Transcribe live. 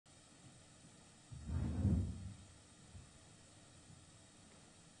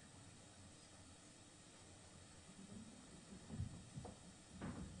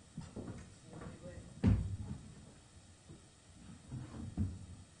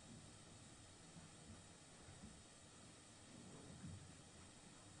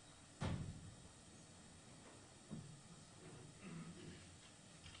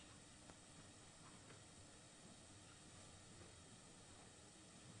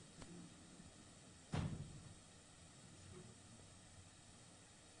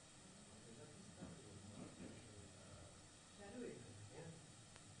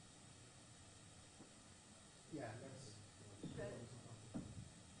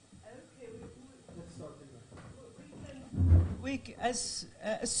as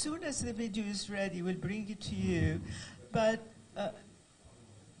soon as the video is ready, we'll bring it to you. But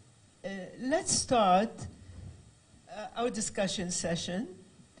let's start our discussion session,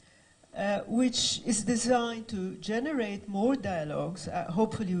 which is designed to generate more dialogues,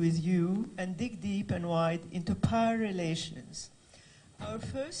 hopefully with you, and dig deep and wide into power relations. Our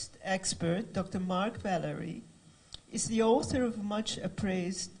first expert, Dr. Mark Valery, is the author of much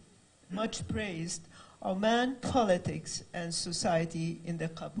praised Oman Politics and Society in the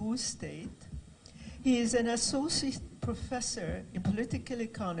Qaboos State. He is an associate professor in political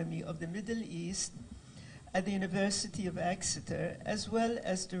economy of the Middle East at the University of Exeter, as well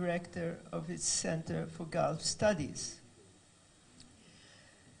as director of its Center for Gulf Studies.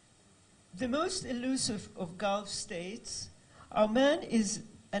 The most elusive of Gulf states, Oman is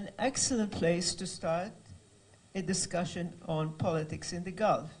an excellent place to start a discussion on politics in the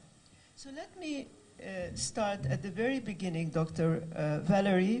Gulf. So let me start at the very beginning, Dr.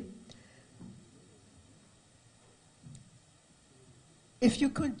 Valery. If you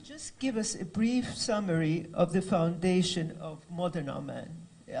could just give us a brief summary of the foundation of modern Oman.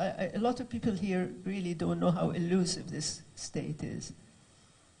 A lot of people here really don't know how elusive this state is.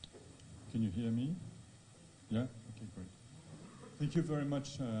 Can you hear me? Yeah? Okay, great. Thank you very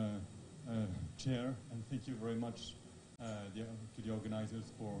much, Chair, and thank you very much to the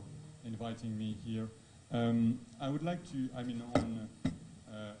organizers for inviting me here. I would like to,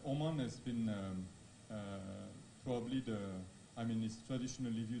 Oman has been probably it's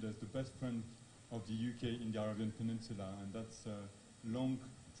traditionally viewed as the best friend of the UK in the Arabian Peninsula, and that's a long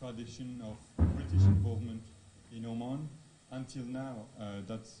tradition of British involvement in Oman. Until now,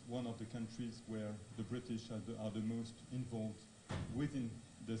 that's one of the countries where the British are the most involved within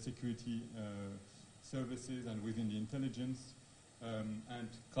the security services and within the intelligence. And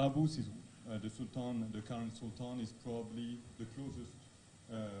Qaboos is the current Sultan is probably the closest,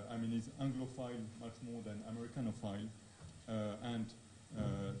 he's Anglophile much more than Americanophile. And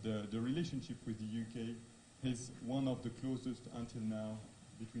the relationship with the UK is one of the closest until now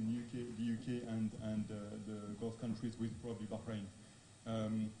between the UK and the Gulf countries, with probably Bahrain.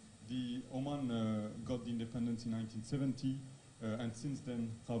 The Oman got the independence in 1970, and since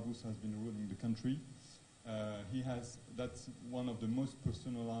then Qaboos has been ruling the country. That's one of the most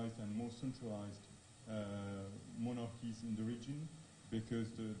personalized and most centralized monarchies in the region,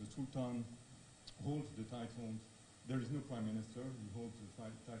 because the Sultan holds the title. There is no prime minister. He holds the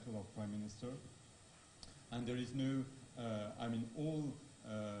title of prime minister, and there is no. All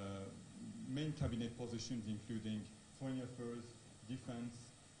main cabinet positions, including foreign affairs,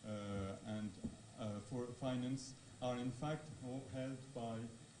 defense, and for finance, are in fact all held by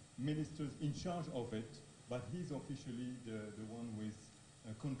ministers in charge of it. But he's officially the one with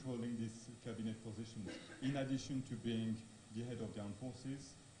controlling these cabinet positions, in addition to being the head of the armed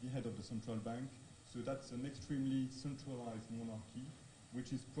forces, the head of the central bank. So that's an extremely centralized monarchy,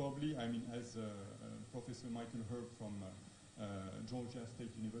 which is probably, as Professor Michael Herb from Georgia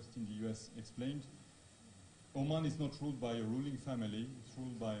State University in the US explained, Oman is not ruled by a ruling family, it's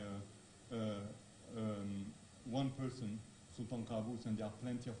ruled by one person, Sultan Qaboos, and there are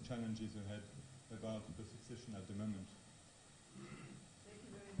plenty of challenges ahead about the succession at the moment. Thank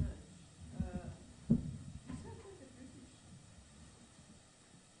you very much.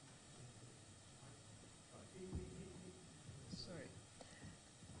 Sorry.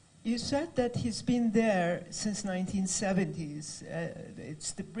 You said that he's been there since 1970s.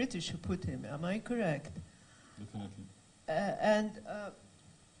 It's the British who put him. Am I correct? Definitely.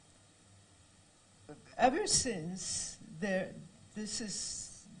 Ever since,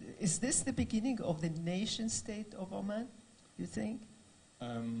 is this the beginning of the nation state of Oman, you think?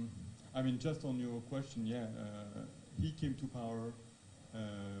 Just on your question, yeah. He came to power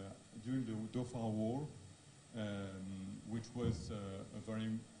during the Dhofar War, which was a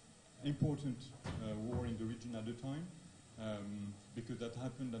very important war in the region at the time, because that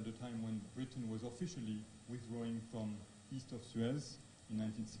happened at the time when Britain was officially withdrawing from east of Suez in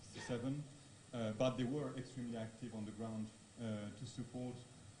 1967, but they were extremely active on the ground to support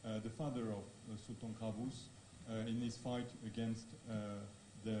the father of Sultan Qaboos in his fight against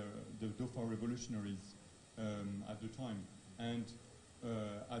the Dhofar revolutionaries at the time. And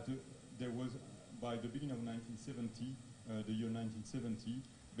there was, by the beginning of 1970, the year 1970,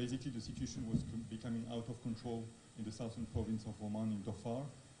 basically the situation was becoming out of control in the southern province of Oman, in Dhofar.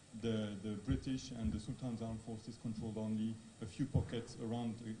 The British and the Sultan's armed forces controlled only a few pockets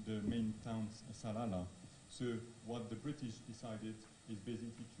around the main towns, Salalah. So what the British decided is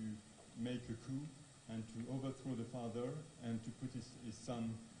basically to make a coup and to overthrow the father and to put his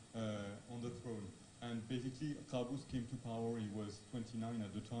son on the throne. And basically, Qaboos came to power. He was 29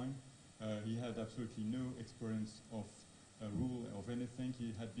 at the time. He had absolutely no experience of rule of anything.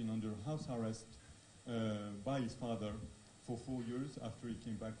 He had been under house arrest by his father for 4 years after he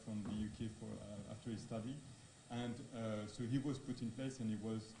came back from the UK after his study. And so he was put in place, and he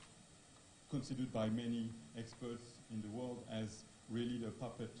was considered by many experts in the world as really the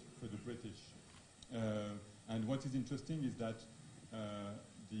puppet for the British. And what is interesting is that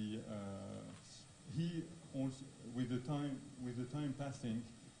he also, with the time passing,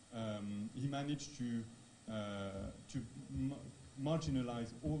 he managed to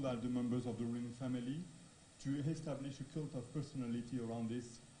marginalize all the members of the ruling family, to establish a cult of personality around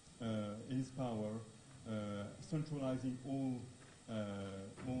his power, centralizing all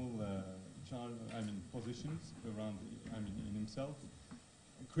positions around, in himself,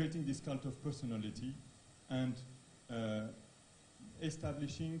 creating this cult of personality, and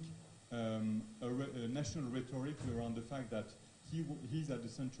establishing a national rhetoric around the fact that he's at the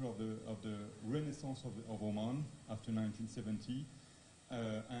center of the renaissance of Oman after 1970,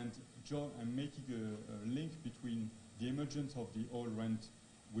 and making a link between the emergence of the oil rent,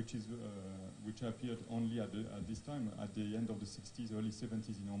 which appeared only at this time, at the end of the 60s, early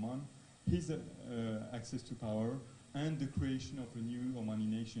 70s in Oman, his access to power, and the creation of a new Omani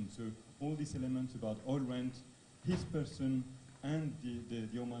nation. So all these elements about oil rent, his person, and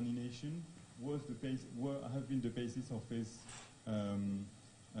the Omani nation have been the basis of his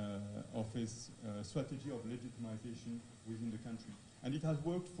strategy of legitimization within the country. And it has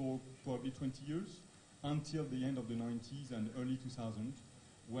worked for probably 20 years, until the end of the 90s and early 2000s,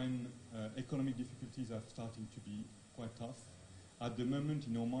 when economic difficulties are starting to be quite tough. At the moment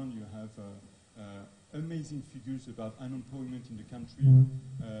in Oman, you have amazing figures about unemployment in the country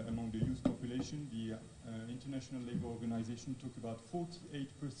among the youth population. The International Labour Organization talk about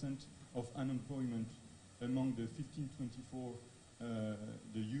 48% of unemployment among the 15-24,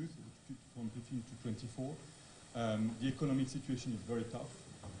 the youth from 15 to 24. The economic situation is very tough,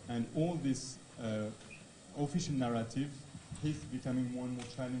 and all this official narrative is becoming more and more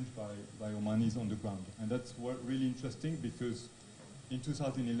challenged by Omanis on the ground. And that's really interesting, because in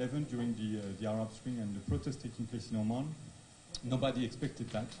 2011, during the Arab Spring and the protests taking place in Oman, nobody expected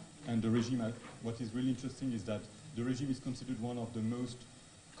that. And the regime, what is really interesting is that the regime is considered one of the most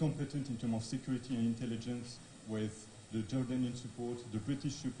competent in terms of security and intelligence, with the Jordanian support, the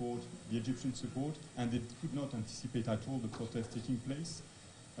British support, the Egyptian support, and they could not anticipate at all the protests taking place,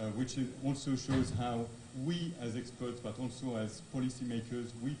 which also shows how we as experts, but also as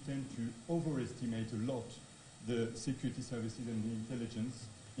policymakers, we tend to overestimate a lot the security services and the intelligence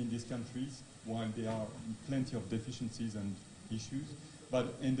in these countries, while there are plenty of deficiencies and issues.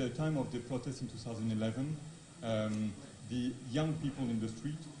 But in the time of the protests in 2011, the young people in the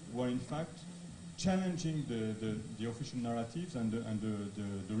street were in fact challenging the official narratives and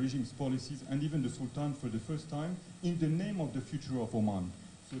the regime's policies, and even the Sultan for the first time, in the name of the future of Oman.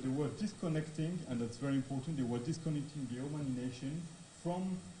 So they were disconnecting, and that's very important, they were disconnecting the Omani nation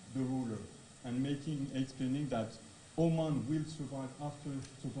from the ruler, and explaining that Oman will survive after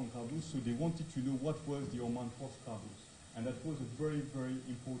Sultan Qaboos, so they wanted to know what was the Oman post-Qaboos. And that was a very, very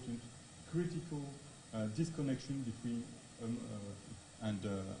important, critical disconnection between and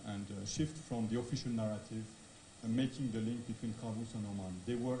shift from the official narrative, and making the link between Qaboos and Oman.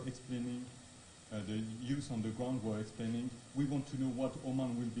 They were explaining, the youth on the ground were explaining, we want to know what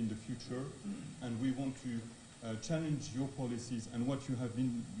Oman will be in the future, and we want to challenge your policies and what you have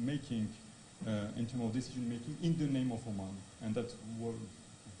been making in terms of decision making in the name of Oman. And that's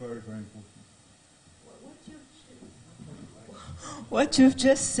very, very important. What you've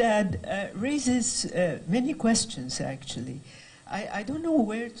just said raises many questions, actually. I don't know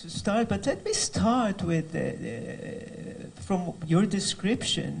where to start, but let me start with, from your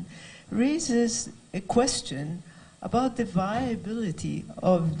description, raises a question about the viability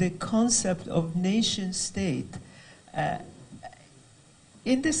of the concept of nation-state.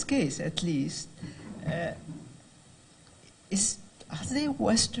 In this case, at least, are there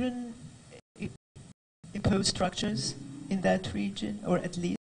Western imposed structures in that region, or at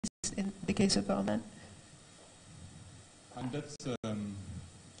least in the case of Oman? And that's,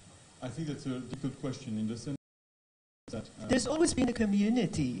 I think that's a difficult question, in the sense that... There's always been a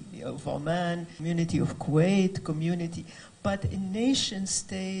community of Oman, community of Kuwait, community, but a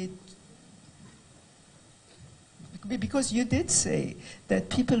nation-state, because you did say that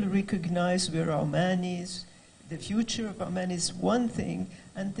people recognize we're Omanis, the future of Oman is one thing,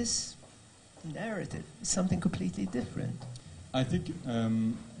 and this narrative is something completely different. I think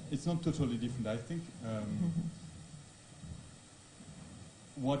it's not totally different. I think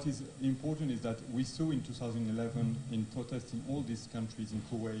what is important is that we saw in 2011 in protests in all these countries, in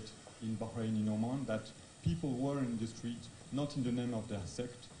Kuwait, in Bahrain, in Oman, that people were in the street not in the name of their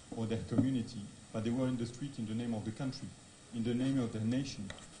sect or their community, but they were in the street in the name of the country, in the name of their nation.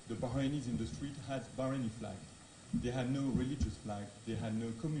 The Bahrainis in the street had Bahraini flag. They had no religious flag. They had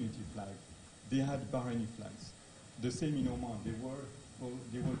no community flag. They had Bahraini flags. The same in Oman. They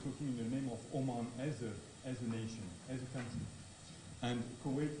were talking in the name of Oman as a nation, as a country. And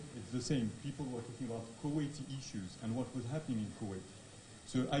Kuwait, it's the same. People were talking about Kuwaiti issues and what was happening in Kuwait.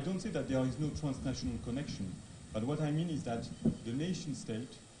 So I don't say that there is no transnational connection, but what I mean is that the nation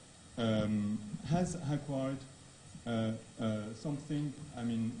state has acquired something, I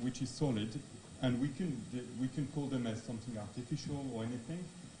mean, which is solid, and we can call them as something artificial or anything,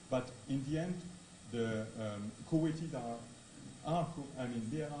 but in the end, the Kuwaitis they are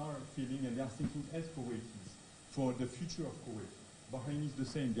feeling and they are thinking as Kuwaitis for the future of Kuwait. Bahrain is the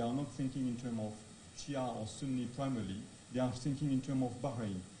same. They are not thinking in terms of Shia or Sunni primarily. They are thinking in terms of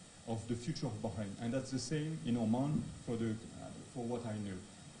Bahrain, of the future of Bahrain, and that's the same in Oman for what I know.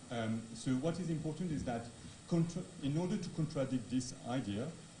 So what is important is that in order to contradict this idea,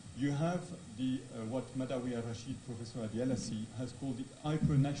 you have what Madawi al-Rashid, professor at the LSE, has called the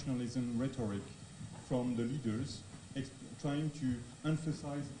hyper-nationalism rhetoric from the leaders, trying to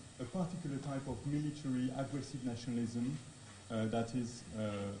emphasize a particular type of military aggressive nationalism that is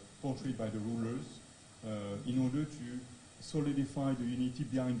portrayed by the rulers in order to solidify the unity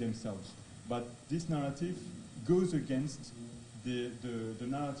behind themselves. But this narrative goes against the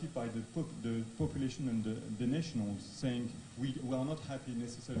narrative by the population and the nationals, saying we are not happy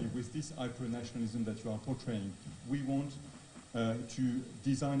necessarily with this hyper-nationalism that you are portraying. We want to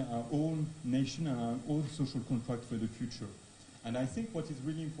design our own nation and our own social contract for the future. And I think what is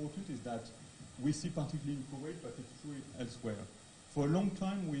really important is that we see particularly in Kuwait, but it's true elsewhere. For a long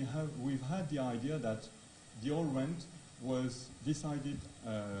time, we've had the idea that the oil rent was decided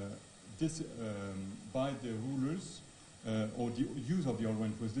by the rulers, or the use of the oil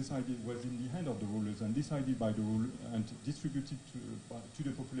rent was in the hand of the rulers and decided by the ruler and distributed to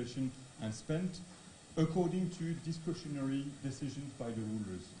the population and spent according to discretionary decisions by the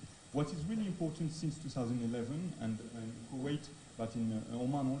rulers. What is really important since 2011 and Kuwait, but in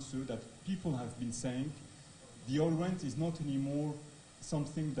Oman also, that people have been saying the oil rent is not anymore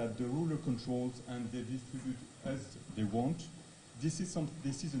something that the ruler controls and they distribute as they want. This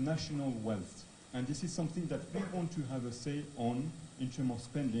is a national wealth, and this is something that we want to have a say on in terms of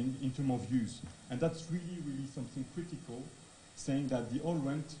spending, in terms of use. And that's really, really something critical, saying that the oil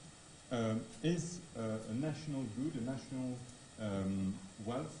rent is a national good, a national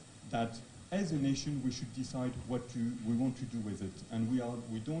wealth, that as a nation we should decide what we want to do with it. And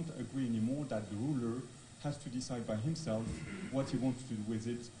we don't agree anymore that the ruler has to decide by himself what he wants to do with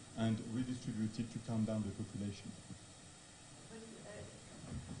it and redistribute it to calm down the population.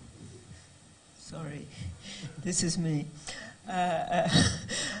 Sorry, this is me.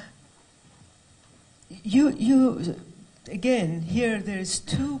 You again, here there's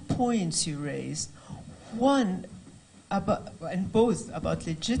 2 points you raised. One, and both about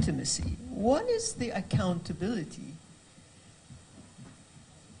legitimacy. One is the accountability.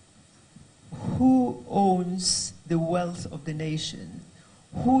 Who owns the wealth of the nation?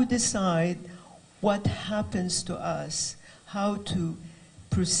 Who decide what happens to us? How to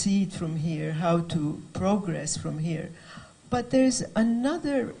proceed from here? How to progress from here? But there's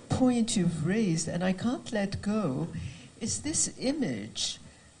another point you've raised, and I can't let go, is this image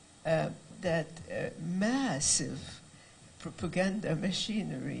that massive propaganda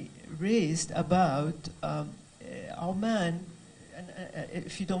machinery raised about Oman, and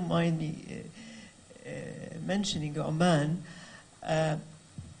if you don't mind me mentioning Oman,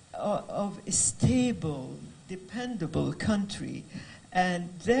 of a stable, dependable country, and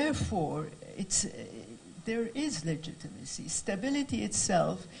therefore there is legitimacy. Stability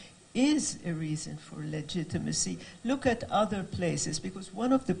itself is a reason for legitimacy. Look at other places, because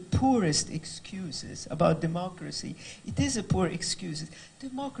one of the poorest excuses about democracy, it is a poor excuse.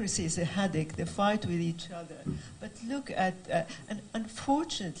 Democracy is a headache, they fight with each other. But look at, and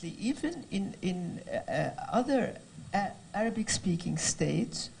unfortunately, even in other Arabic-speaking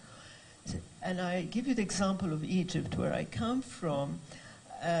states, and I give you the example of Egypt, where I come from,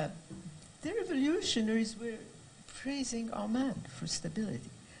 the revolutionaries were praising Oman for stability.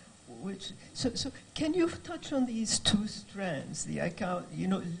 So can you touch on these 2 strands, the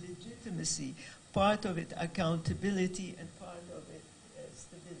legitimacy, part of it accountability, and part of it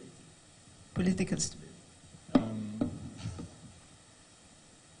stability, political stability?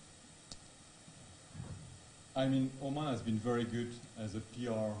 I mean, Oman has been very good as a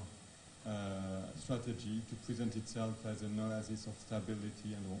PR strategy to present itself as an oasis of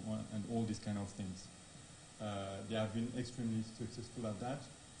stability and all these kind of things. They have been extremely successful at that.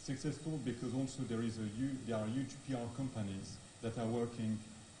 Successful because also there are huge PR companies that are working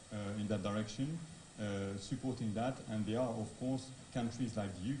in that direction, supporting that, and there are, of course, countries like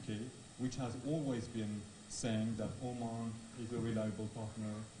the UK, which has always been saying that Oman is a reliable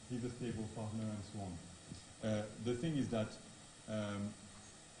partner, is a stable partner, and so on. The thing is that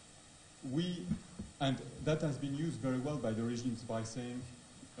and that has been used very well by the regimes by saying,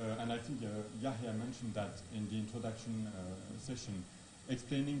 and I think Yahya mentioned that in the introduction session,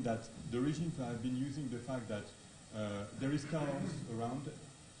 explaining that the regimes have been using the fact that there is chaos around,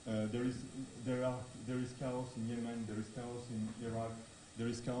 there is chaos in Yemen, there is chaos in Iraq, there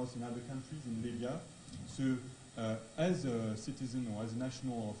is chaos in other countries, in Libya. So as a citizen or as a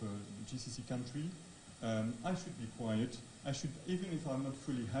national of a GCC country, I should be quiet. I should, even if I'm not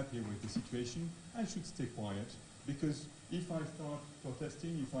fully happy with the situation, I should stay quiet, because if I start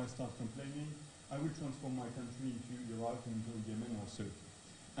protesting, if I start complaining, I will transform my country into Iraq and into Yemen also.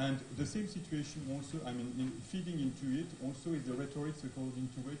 And the same situation also, I mean, feeding into it also is the rhetoric according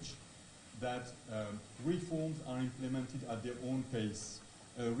to which that reforms are implemented at their own pace.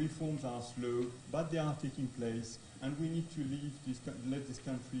 Reforms are slow, but they are taking place, and we need to let this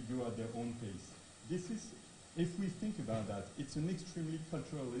country go at their own pace. This is, if we think about that, it's an extremely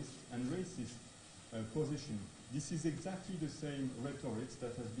culturalist and racist position. This is exactly the same rhetoric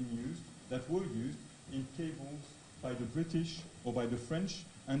that has been used, that were used in cables by the British or by the French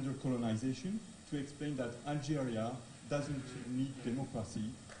under colonization to explain that Algeria doesn't need democracy.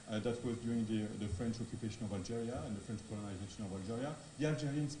 That was during the French occupation of Algeria and the French colonization of Algeria. The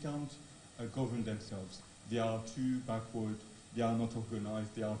Algerians can't govern themselves. They are too backward, they are not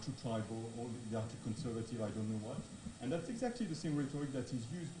organized, they are too tribal, or they are too conservative, I don't know what. And that's exactly the same rhetoric that is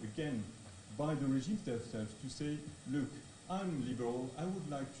used again by the regimes themselves to say, look, I'm liberal, I would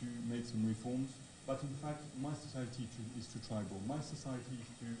like to make some reforms, but in fact my society is too tribal, my society is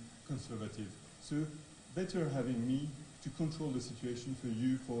too conservative. So better having me to control the situation for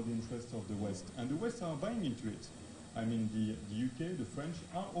you for the interest of the West. And the West are buying into it. I mean, the UK, the French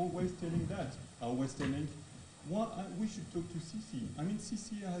are always telling that, are always telling, well, we should talk to Sisi. I mean,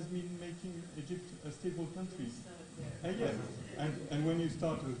 Sisi has been making Egypt a stable country. Yes, and when you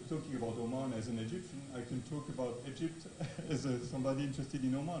start talking about Oman as an Egyptian, I can talk about Egypt as somebody interested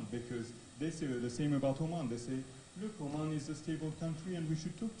in Oman, because they say the same about Oman. They say, look, Oman is a stable country and we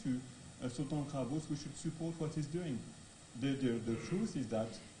should talk to Sultan Qaboos, we should support what he's doing. The truth is that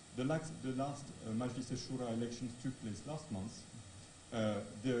the last Majlis al-Shura elections took place last month.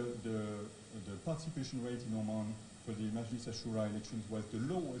 The participation rate in Oman for the Majlis al-Shura elections was the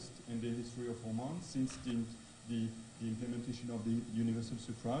lowest in the history of Oman since the implementation of the universal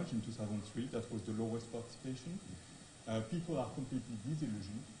suffrage in 2003. That was the lowest participation. People are completely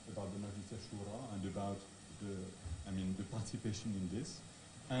disillusioned about the Majlis al-Shura and about the participation in this.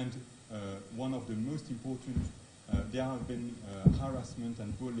 And one of the most important, there have been harassment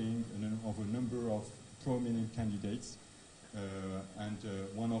and bullying of a number of prominent candidates. And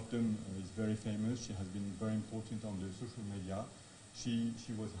one of them is very famous. She has been very important on the social media. She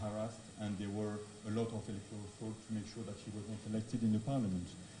was harassed, and there were a lot of electoral fraud to make sure that she was not elected in the parliament.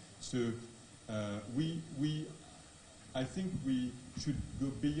 So I think we should go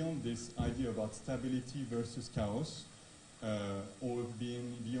beyond this idea about stability versus chaos, or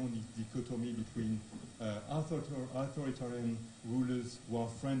being beyond the dichotomy between authoritarian rulers who are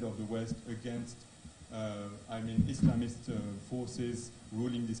friends of the West against Islamist forces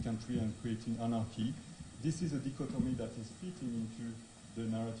ruling this country and creating anarchy. This is a dichotomy that is fitting into the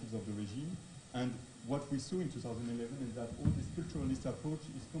narratives of the regime. And what we saw in 2011 is that all this culturalist approach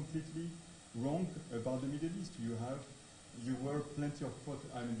is completely wrong about the Middle East. You were plenty of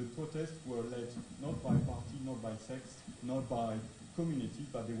the protests were led not by party, not by sex, not by community,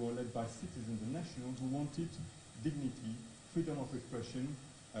 but they were led by citizens and nationals who wanted dignity, freedom of expression,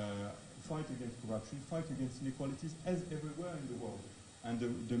 fight against corruption, fight against inequalities, as everywhere in the world. And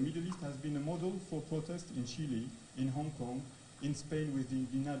the Middle East has been a model for protest in Chile, in Hong Kong, in Spain with the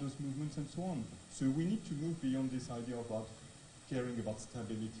Indignados movements and so on. So we need to move beyond this idea about caring about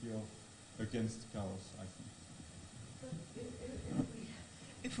stability against chaos, I think.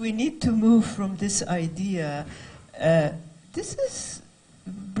 If we need to move from this idea,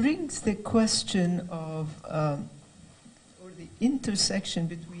 brings the question of or the intersection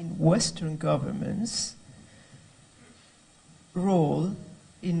between Western governments' role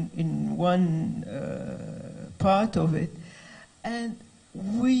in one part of it, and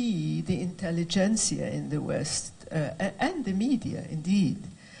we, the intelligentsia in the West, and the media, indeed,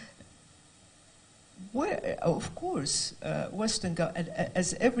 where, of course, Western,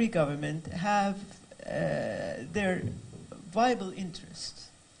 as every government, have their viable interests.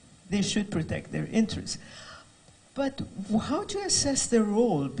 They should protect their interests. But how to assess their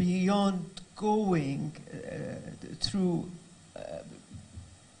role beyond going through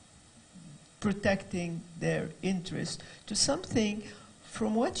protecting their interest to something,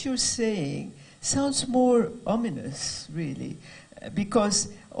 from what you're saying, sounds more ominous, really, because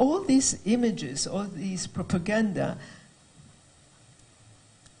all these images, all these propaganda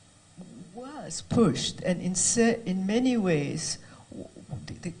was pushed, and in many ways,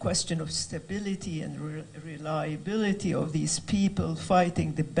 the question of stability and reliability of these people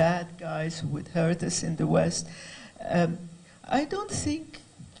fighting the bad guys who would hurt us in the West. I don't think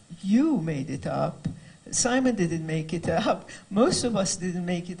you made it up. Simon didn't make it up. Most of us didn't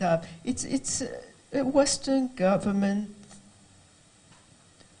make it up. It's a Western government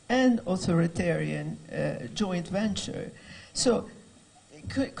and authoritarian joint venture. So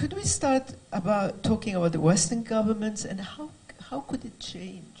could we start about talking about the Western governments and how could it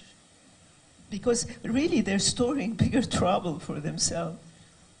change? Because really they're storing bigger trouble for themselves.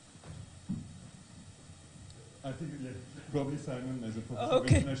 I think probably Simon, as a professor of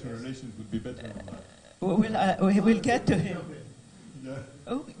international relations, would be better on that. We'll get to him. Yeah.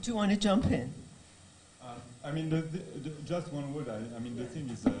 Oh, do you want to jump in? I mean, just one word. I mean, the thing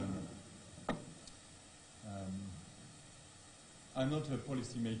is, I'm not a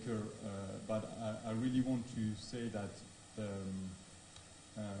policymaker, but I really want to say that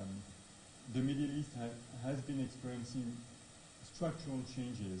the Middle East has been experiencing structural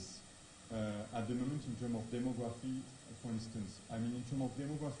changes at the moment in terms of demography, for instance. I mean, in terms of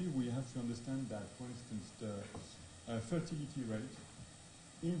demography, we have to understand that, for instance, the fertility rate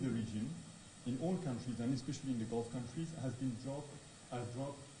in the region, in all countries, and especially in the Gulf countries, has dropped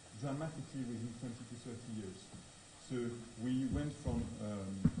dramatically within 20 to 30 years. So we went from,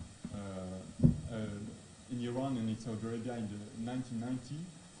 in Iran and in Saudi Arabia in the 1990,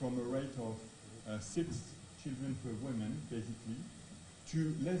 from a rate of 6 children per woman, basically,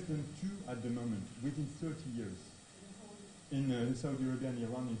 to less than 2 at the moment, within 30 years. In Saudi Arabia and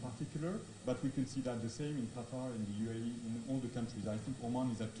Iran in particular, but we can see that the same in Qatar, in the UAE, in all the countries. I think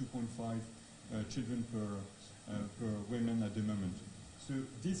Oman is at 2.5 children per woman at the moment. So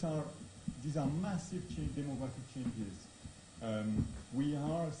these are massive demographic changes. We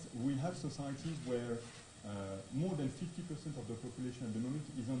have societies where more than 50% of the population at the moment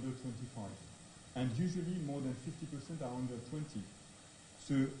is under 25, and usually more than 50% are under 20.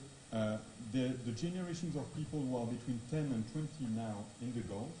 So the generations of people who are between 10 and 20 now in the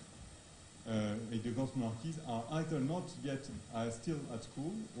Gulf monarchies are either not yet still at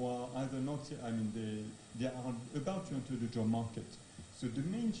school, or either not yet, I mean, they are about to enter the job market. So the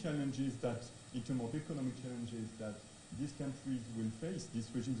main challenges that, in terms of economic challenges that these countries will face, these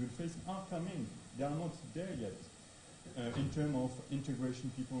regimes will face, are coming. They are not there yet in terms of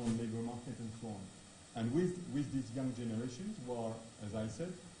integration people on the labor market and so on. And with these young generations who are, as I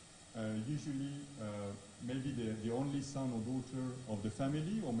said, usually maybe the only son or daughter of the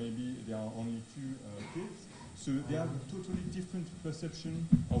family, or maybe there are only 2 kids. So they have a totally different perception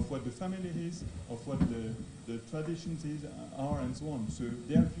of what the family is, of what the traditions are, and so on. So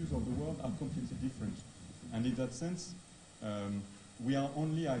their views of the world are completely different. And in that sense, we are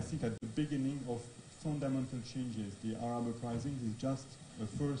only, I think, at the beginning of fundamental changes. The Arab uprising is just a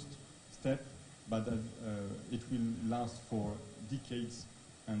first step, but it will last for decades.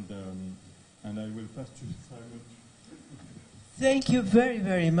 And I will pass to Simon. Thank you very,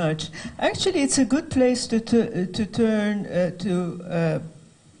 very much. Actually, it's a good place to turn to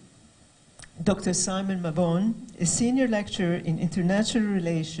Dr. Simon Mabon, a senior lecturer in international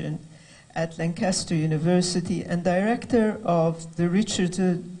relations at Lancaster University and director of the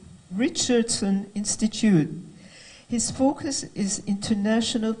Richardson Institute. His focus is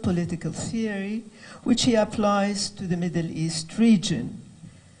international political theory, which he applies to the Middle East region.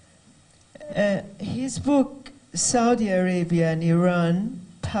 His book, Saudi Arabia and Iran,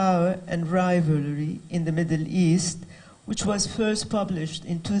 Power and Rivalry in the Middle East, which was first published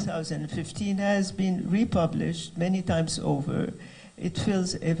in 2015, has been republished many times over. It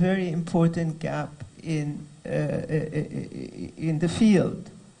fills a very important gap in the field.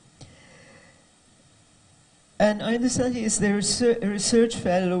 And I understand he is the research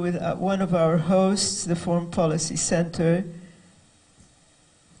fellow with one of our hosts, the Foreign Policy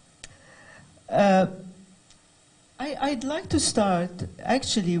I I'd like to start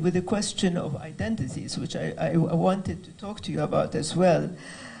actually with the question of identities, which I wanted to talk to you about as well.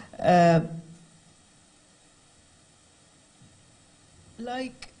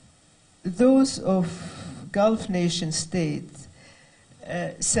 Like those of Gulf nation states,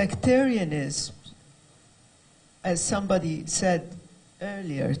 sectarianism, as somebody said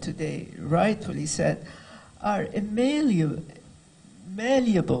earlier today, rightfully said, are a malleable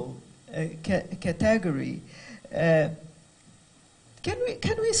category. Can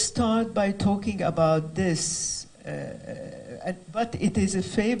we start by talking about this? But it is a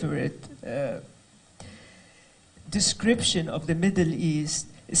favorite description of the Middle East,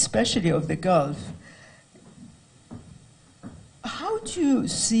 especially of the Gulf. How do you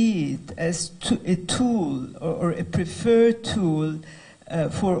see it as a tool or a preferred tool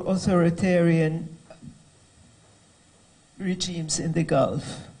for authoritarian regimes in the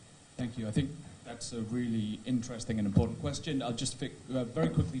Gulf? Thank you. I think that's a really interesting and important question. I'll just very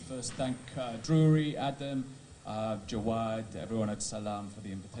quickly first thank Drury, Adam, Jawad, everyone at Salam for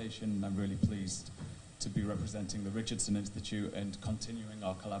the invitation. I'm really pleased to be representing the Richardson Institute and continuing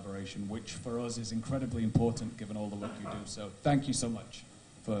our collaboration, which for us is incredibly important given all the work you do. So thank you so much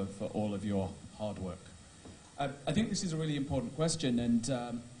for all of your hard work. I think this is a really important question,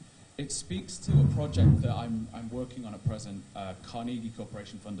 and it speaks to a project that I'm working on at present, a Carnegie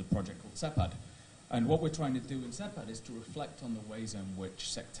Corporation funded project called CEPAD. And what we're trying to do in CEPAD is to reflect on the ways in which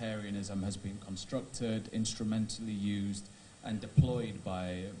sectarianism has been constructed, instrumentally used, and deployed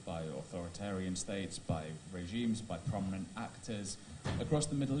by authoritarian states, by regimes, by prominent actors across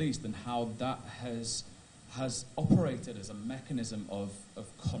the Middle East, and how that has operated as a mechanism of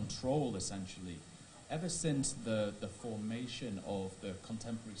control, essentially, ever since the formation of the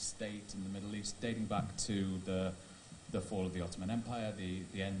contemporary state in the Middle East, dating back to the fall of the Ottoman Empire,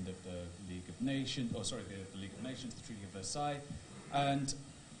 the end of the League of Nations, the League of Nations, the Treaty of Versailles, and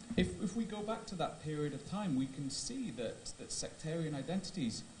if we go back to that period of time, we can see that sectarian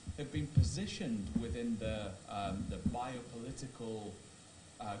identities have been positioned within the biopolitical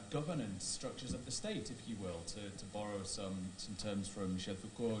governance structures of the state, if you will, to borrow some terms from Michel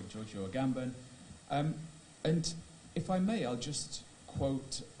Foucault, Giorgio Agamben. And if I may, I'll just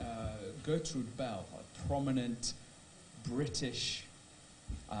quote Gertrude Bell, a prominent British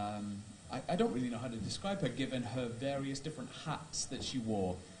I don't really know how to describe her, given her various different hats that she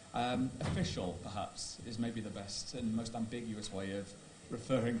wore. Official, perhaps, is maybe the best and most ambiguous way of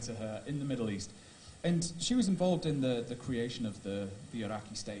referring to her in the Middle East. And she was involved in the creation of the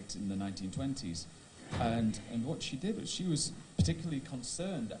Iraqi state in the 1920s. And what she did was she was particularly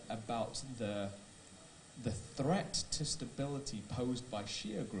concerned about the threat to stability posed by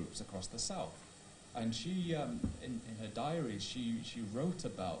Shia groups across the south. And she, in her diaries, she wrote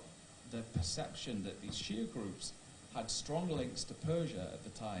about the perception that these Shia groups had strong links to Persia at the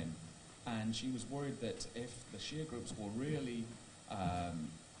time, and she was worried that if the Shia groups were really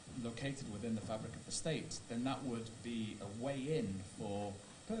located within the fabric of the state, then that would be a way in for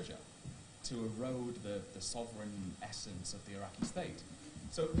Persia to erode the sovereign essence of the Iraqi state.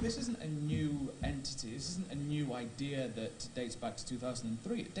 So this isn't a new entity, this isn't a new idea that dates back to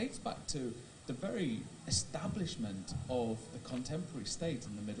 2003. It dates back to the very establishment of the contemporary state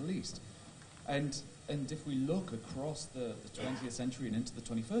in the Middle East. And if we look across the 20th century and into the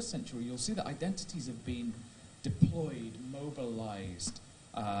 21st century, you'll see that identities have been deployed, mobilized,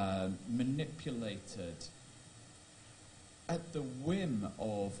 manipulated at the whim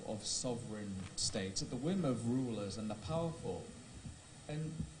of sovereign states, at the whim of rulers and the powerful.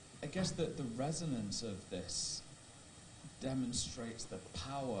 And I guess that the resonance of this demonstrates the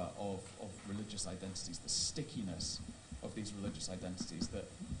power of religious identities, the stickiness of these religious identities, that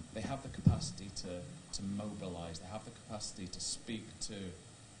they have the capacity to mobilize, they have the capacity to speak to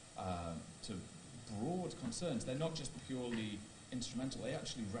broad concerns. They're not just purely instrumental, they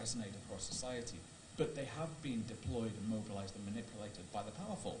actually resonate across society. But they have been deployed and mobilized and manipulated by the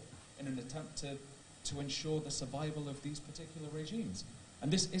powerful in an attempt to ensure the survival of these particular regimes.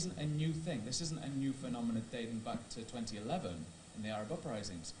 And this isn't a new thing. This isn't a new phenomenon dating back to 2011 in the Arab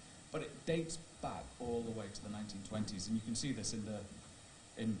uprisings. But it dates back all the way to the 1920s. And you can see this in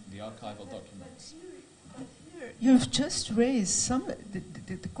the archival documents. But here you've just raised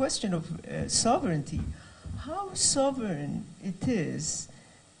the question of sovereignty. How sovereign it is,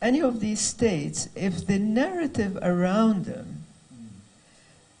 any of these states, if the narrative around them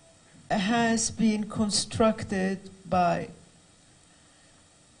has been constructed by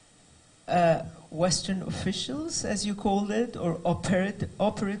Western officials, as you called it, or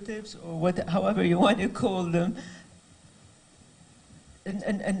operatives, or however you want to call them.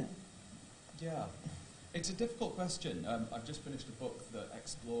 And yeah, It's a difficult question. I've just finished a book that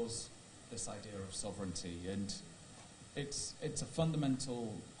explores this idea of sovereignty, and it's a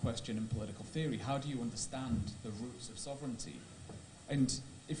fundamental question in political theory. How do you understand the roots of sovereignty? And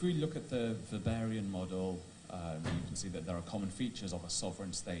if we look at the Weberian model, you can see that there are common features of a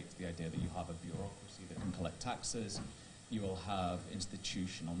sovereign state, the idea that you have a bureaucracy that can collect taxes, you will have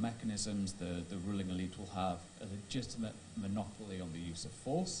institutional mechanisms, the ruling elite will have a legitimate monopoly on the use of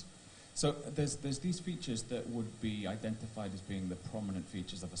force. So there's these features that would be identified as being the prominent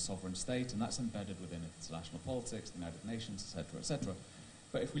features of a sovereign state, and that's embedded within international politics, the United Nations, etc., etc.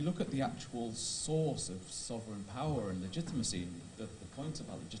 But if we look at the actual source of sovereign power and legitimacy, the points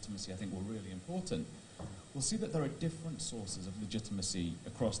about legitimacy I think were really important, we'll see that there are different sources of legitimacy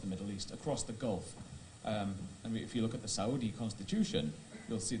across the Middle East, across the Gulf. I mean, if you look at the Saudi constitution,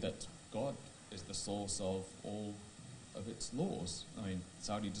 you'll see that God is the source of all of its laws. I mean,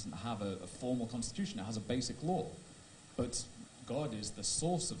 Saudi doesn't have a formal constitution, it has a basic law. But God is the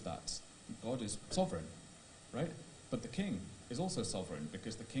source of that. God is sovereign, right? But the king is also sovereign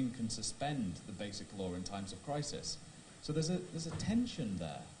because the king can suspend the basic law in times of crisis. So there's a tension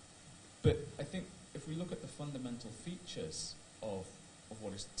there. But I think if we look at the fundamental features of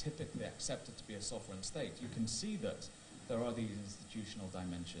what is typically accepted to be a sovereign state, you can see that there are these institutional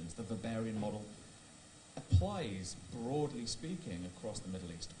dimensions. The Weberian model applies, broadly speaking, across the Middle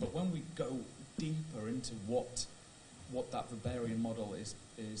East. But when we go deeper into what that Weberian model is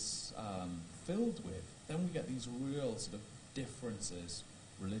filled with, then we get these real sort of differences,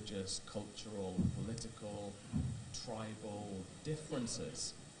 religious, cultural, political, tribal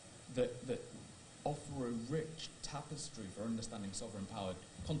differences that offer a rich tapestry for understanding sovereign power,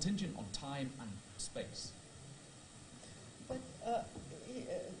 contingent on time and space. But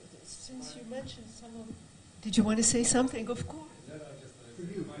since you mentioned some of... Did you want to say something? Of course.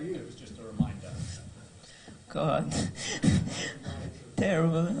 It was just a reminder. God.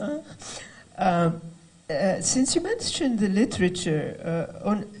 Terrible, huh? Since you mentioned the literature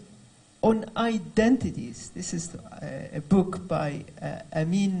on identities, this is a book by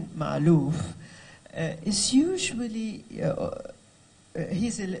Amin Maalouf. Is usually,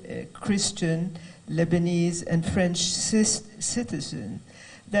 he's a Christian, Lebanese, and French citizen,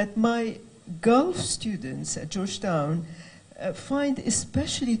 that my Gulf students at Georgetown find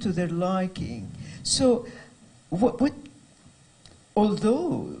especially to their liking. So,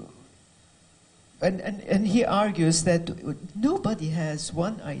 although, and he argues that nobody has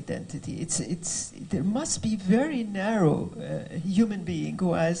one identity. There must be very narrow human being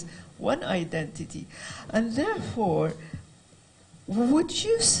who has one identity, and therefore,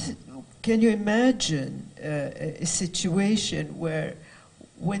 can you imagine a situation where,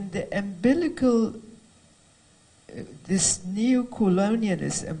 when the umbilical, this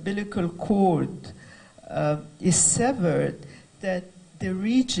neo-colonialist umbilical cord is severed, that the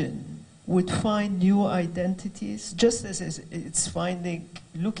region would find new identities, just as it's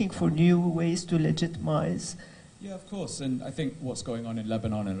looking for new ways to legitimize? Yeah, of course, and I think what's going on in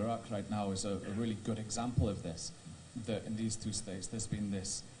Lebanon and Iraq right now is a really good example of this. That in these two states, there's been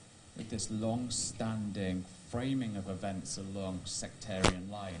this long-standing framing of events along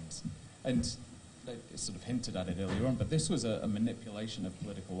sectarian lines, and it's sort of hinted at it earlier on, but this was a manipulation of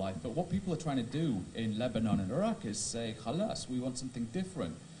political life. But what people are trying to do in Lebanon and Iraq is say, "Khalas, we want something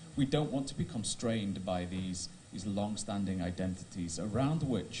different. We don't want to be constrained by these long-standing identities around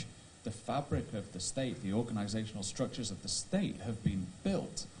which the fabric of the state, the organizational structures of the state have been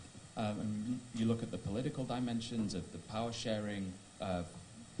built." And you look at the political dimensions of the power sharing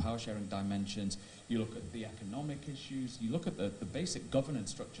dimensions, you look at the economic issues, you look at the basic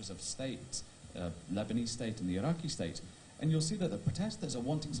governance structures of states, Lebanese state and the Iraqi state, and you'll see that the protesters are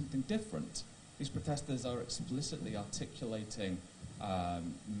wanting something different. These protesters are explicitly articulating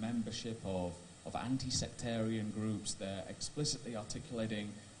membership of anti-sectarian groups. They're explicitly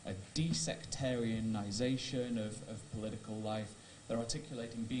articulating a desectarianization of political life. They're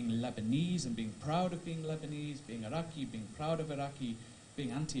articulating being Lebanese and being proud of being Lebanese, being Iraqi, being proud of Iraqi,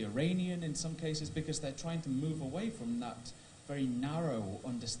 being anti-Iranian in some cases, because they're trying to move away from that very narrow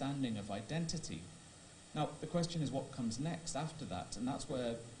understanding of identity. Now, the question is what comes next after that, and that's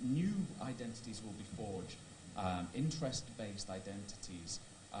where new identities will be forged, interest-based identities,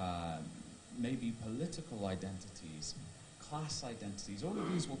 maybe political identities, class identities. All of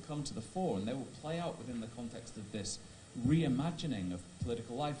these will come to the fore, and they will play out within the context of this reimagining of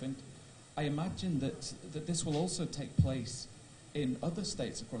political life. And I imagine that this will also take place in other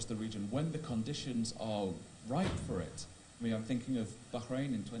states across the region when the conditions are right for it. I mean, I'm thinking of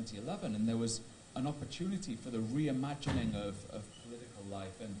Bahrain in 2011, and there was an opportunity for the reimagining of political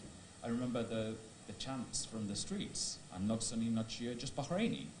life. And I remember the the chants from the streets, and not Sunni, not Shia, just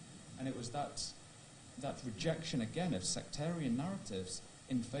Bahraini. And it was that rejection again of sectarian narratives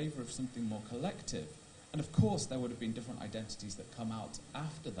in favor of something more collective. And of course there would have been different identities that come out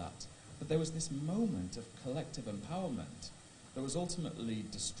after that, but there was this moment of collective empowerment that was ultimately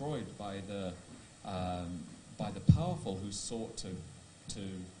destroyed by the powerful who sought to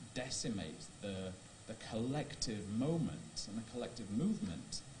decimate the collective moment and the collective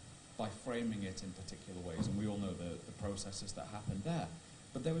movement by framing it in particular ways. And we all know the processes that happened there.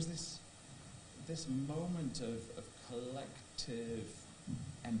 But there was this moment of collective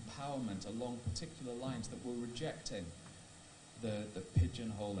empowerment along particular lines that were rejecting the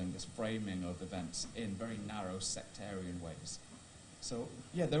pigeonholing, this framing of events in very narrow sectarian ways. So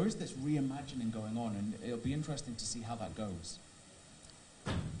yeah, there is this reimagining going on, and it'll be interesting to see how that goes.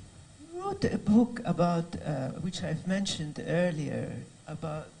 You wrote a book about, which I've mentioned earlier,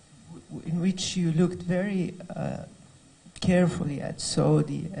 about in which you looked very carefully at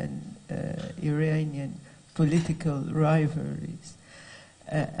Saudi and Iranian political rivalries.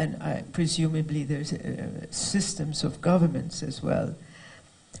 And presumably there's systems of governments as well.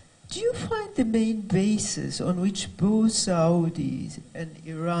 Do you find the main basis on which both Saudi and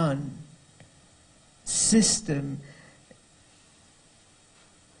Iran system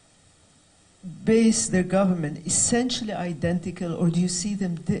base their government essentially identical, or do you see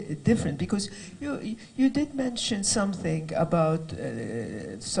them different? Because you did mention something about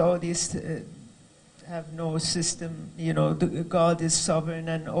Saudis have no system, you know, God is sovereign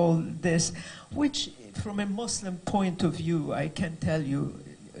and all this, which from a Muslim point of view, I can tell you,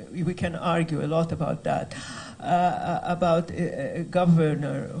 we can argue a lot about that, about a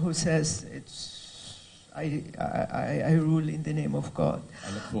governor who says, I rule in the name of God.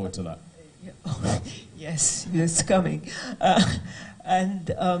 I look forward to that. Yes, it's coming.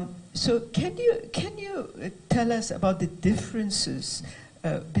 So can you tell us about the differences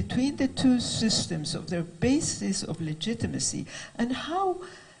between the two systems, of their basis of legitimacy, and how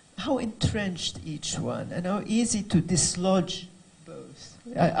entrenched each one, and how easy to dislodge both,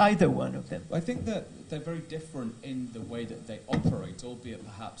 either one of them? I think that they're very different in the way that they operate, albeit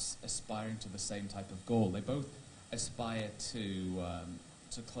perhaps aspiring to the same type of goal. They both aspire to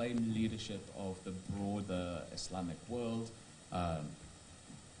claim leadership of the broader Islamic world,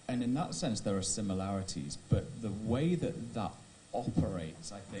 and in that sense there are similarities, but the way that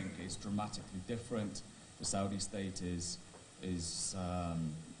operates, I think, is dramatically different. The Saudi state is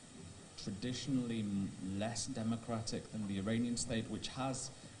traditionally less democratic than the Iranian state, which has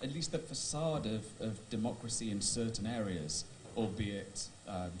at least a facade of democracy in certain areas, albeit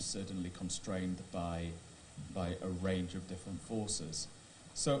certainly constrained by a range of different forces.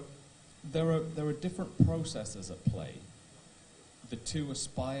 So there are different processes at play. The two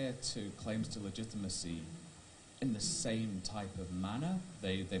aspire to claims to legitimacy in the same type of manner.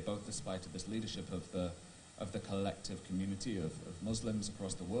 They both aspire to this leadership of the collective community of Muslims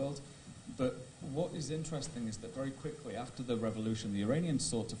across the world. But what is interesting is that very quickly after the revolution, the Iranians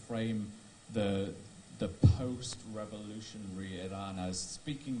sought to frame the post-revolutionary Iran as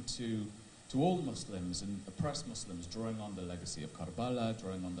speaking to all Muslims and oppressed Muslims, drawing on the legacy of Karbala,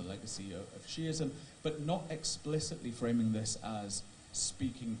 drawing on the legacy of Shiism, but not explicitly framing this as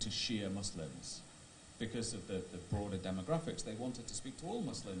speaking to Shia Muslims. Because of the broader demographics, they wanted to speak to all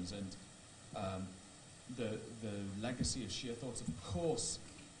Muslims, and the legacy of Shia thought, of course,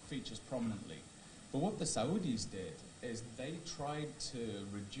 features prominently. But what the Saudis did is they tried to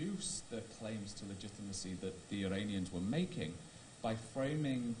reduce the claims to legitimacy that the Iranians were making by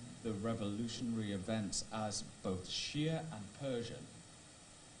framing the revolutionary events as both Shia and Persian.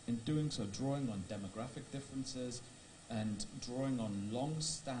 In doing so, drawing on demographic differences and drawing on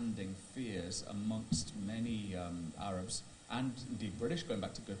long-standing fears amongst many Arabs, and indeed British, going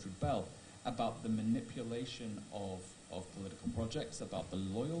back to Gertrude Bell, about the manipulation of political projects, about the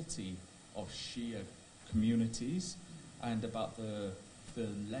loyalty of Shia communities, and about the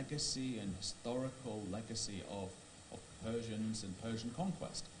legacy and historical legacy of Persians and Persian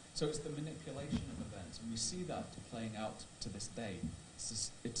conquest. So it's the manipulation of events, and we see that playing out to this day.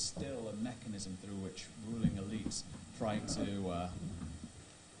 It's still a mechanism through which ruling elites try to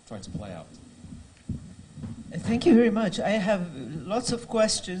play out. Thank you very much. I have lots of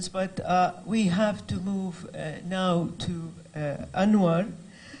questions, but we have to move now to Anwar.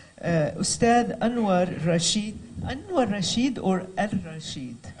 Ustad Anwar Rashid. Anwar Rashid or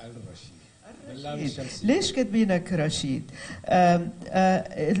Al-Rashid? Al-Rashid. ليش كاتبينك رشيد؟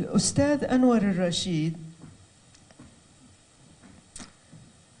 الأستاذ أنور الرشيد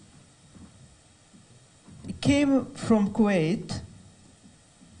came from Kuwait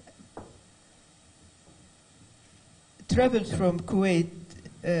traveled from Kuwait,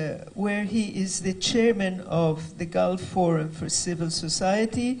 where he is the chairman of the Gulf Forum for Civil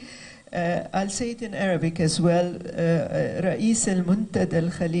Society. I'll say it in Arabic as well. رئيس المنتدى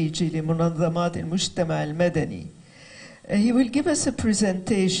الخليجي لمنظمات المجتمع المدني. He will give us a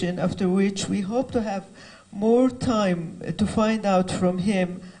presentation, after which we hope to have more time to find out from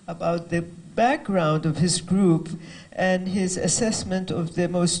him about the background of his group and his assessment of the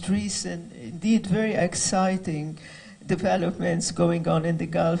most recent, indeed very exciting developments going on in the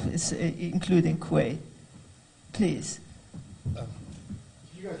Gulf, including Kuwait. Please.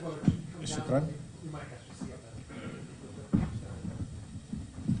 You guys want to come Shukran. down? You might have to see up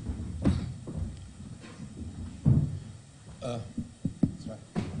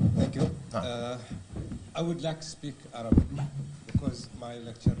Thank you. I would like to speak Arabic because my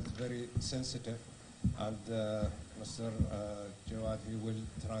lecture is very sensitive, and Mr. Jawad, he will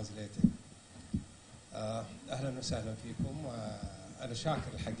translate it. أهلا وسهلا فيكم. أنا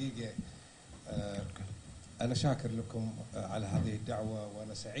شاكر الحقيقة. أنا شاكر لكم على هذه الدعوة،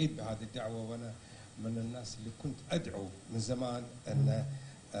 وأنا سعيد بهذه الدعوة، وأنا من الناس اللي كنت أدعو من زمان أن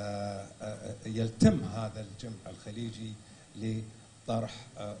يلتم هذا الجمع الخليجي لطرح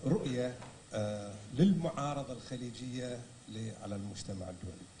رؤية للمعارضة الخليجية على المجتمع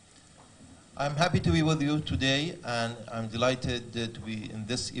الدولي. I'm happy to be with you today, and I'm delighted to be in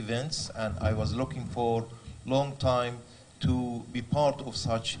this event, and I was looking for a long time to be part of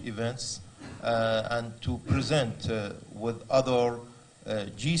such events and to present with other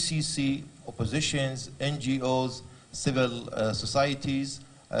GCC oppositions, NGOs, civil societies,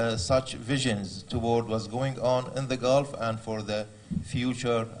 such visions toward what's going on in the Gulf and for the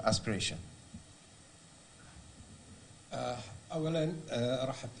future aspiration. أولا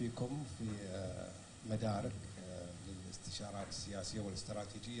أرحب فيكم في مدارك للاستشارات السياسية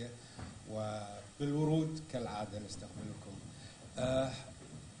والاستراتيجية، وبالورود كالعادة نستقبلكم.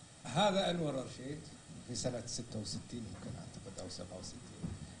 هذا أنور رشيد في سنة 66 يمكن أعتقد أو 67.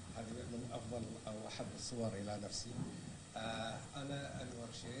 هذه من أفضل أو أحب الصور إلى نفسي. أنا أنور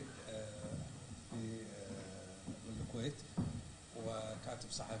رشيد في الكويت،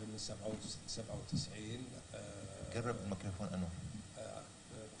 وكاتب صحفي من 97. قرب الميكروفون أنور.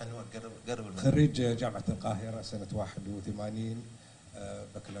 أنور قرب الميكروفون. خريج جامعة القاهرة سنة 81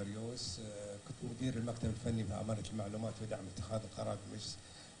 بكالوريوس. كنت مدير المكتب الفني في أمانة المعلومات ودعم اتخاذ القرار بمجلس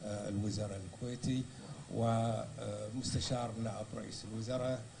الوزراء الكويتي، ومستشار نائب رئيس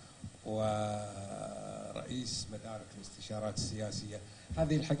الوزراء، ورئيس مدارك الاستشارات السياسية.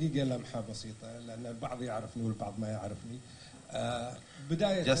 هذه الحقيقة لمحة بسيطة لأن البعض يعرفني والبعض ما يعرفني.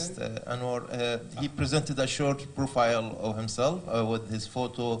 Just Anwar, he presented a short profile of himself with his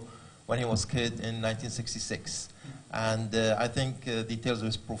photo when he was a kid in 1966. And I think details of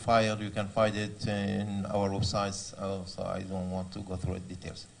his profile, you can find it in our websites, so I don't want to go through it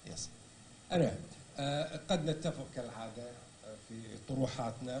details. Yes. أنا قد نتفق كالعادة في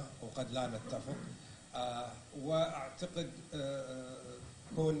طروحاتنا وقد لا نتفق، وأعتقد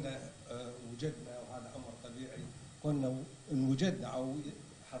كوننا وجدنا، وهذا أمر طبيعي، كنا إن وجدنا أو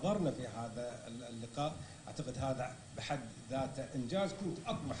حضرنا في هذا اللقاء، أعتقد هذا بحد ذاته إنجاز كنت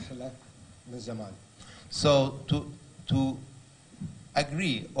أطمح له من زمان. So to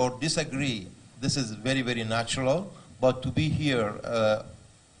agree or disagree, this is very, very natural, but to be here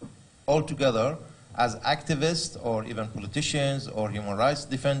all together as activists or even politicians or human rights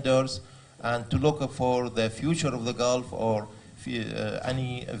defenders and to look for the future of the Gulf or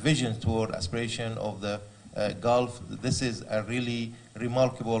any vision toward aspiration of the Gulf, this is a really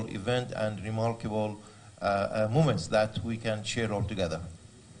remarkable event and remarkable moments that we can share all together.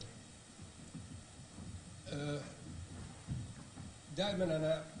 دائما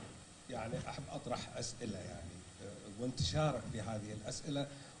أنا يعني أحب أطرح أسئلة يعني وانتشارك في هذه الأسئلة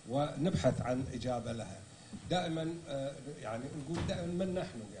ونبحث عن إجابة لها. دائما يعني نقول دائما من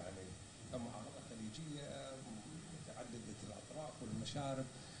نحن يعني كمعارضة خليجية متعددة الأطراف والمشارب،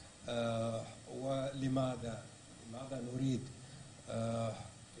 ولماذا نريد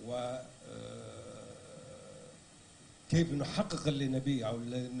وكيف نحقق اللي نبيه أو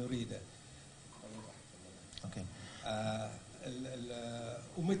اللي نريده. Okay.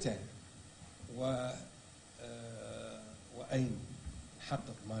 ومتى وأين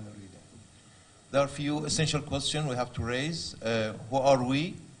نحقق ما نريده. There are a few essential questions we have to raise. Who are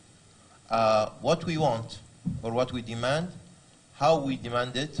we? What we want or what we demand, how we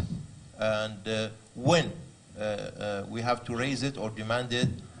demand it, and when we have to raise it or demand it,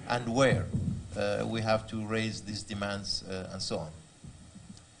 and where we have to raise these demands, and so on.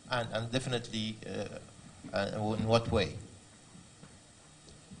 And definitely in what way.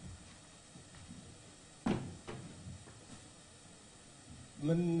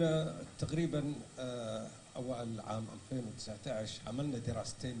 من تقريبا أوائل عام 2019 عملنا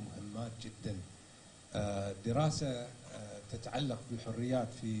دراستين مهمات جدا. دراسة تتعلق بالحريات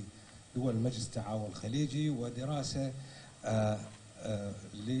في دول مجلس التعاون الخليجي، ودراسة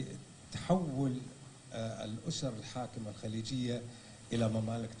لتحول الأسر الحاكمة الخليجية إلى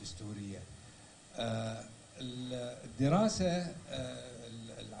ممالك دستورية. الدراسة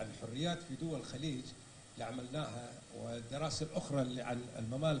عن الحريات في دول الخليج اللي عملناها والدراسة الأخرى اللي عن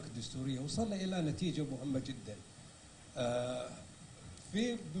الممالك الدستورية وصلنا إلى نتيجة مهمة جدا.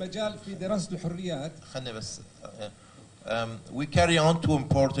 في مجال في دراسة الحريات. خلني بس. We carry on two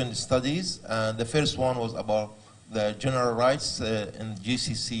important studies. The first one was about the general rights in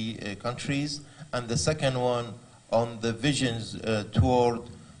GCC countries, and the second one on the visions toward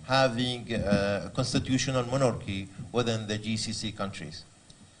having a constitutional monarchy within the GCC countries.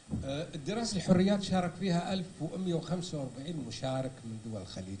 دراسة الحريات شارك فيها 1145 مشارك من دول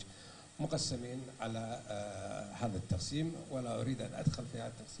الخليج، مقسمين على هذا التقسيم، ولا أريد أن أدخل في هذا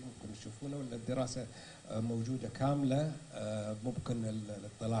التقسيم، ممكن تشوفونه، ولا الدراسة موجودة كاملة ممكن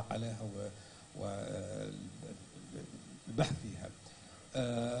الاطلاع عليها والبحث فيها.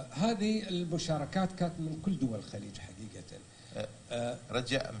 هذه المشاركات كانت من كل دول الخليج حقيقة.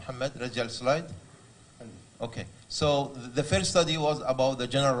 رجع محمد، رجع السلايد. Okay, so the first study was about the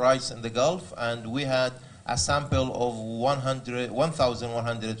general rights in the Gulf, and we had a sample of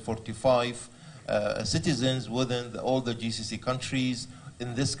 1,145 citizens within all the GCC countries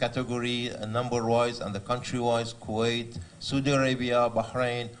in this category, number-wise and the country-wise: Kuwait, Saudi Arabia,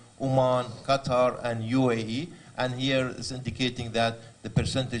 Bahrain, Oman, Qatar, and UAE. And here is indicating that the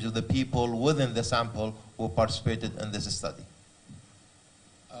percentage of the people within the sample who participated in this study.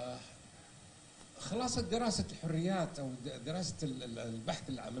 خلاصة دراسة الحريات أو دراسة البحث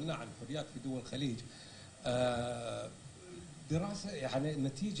اللي عملناه عن الحريات في دول الخليج دراسة يعني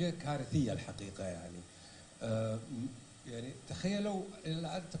نتيجة كارثية الحقيقة. يعني تخيلوا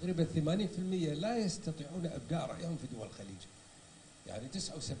الآن تقريبا 80% لا يستطيعون إبداء رأيهم في دول الخليج. يعني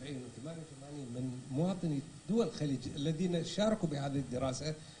 79 و 88 من مواطني دول الخليج الذين شاركوا بهذه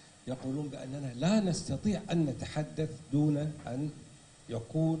الدراسة يقولون بأننا لا نستطيع أن نتحدث دون أن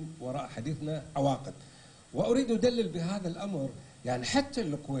يكون وراء حديثنا عواقب. وأريد أدلل بهذا الأمر. يعني حتى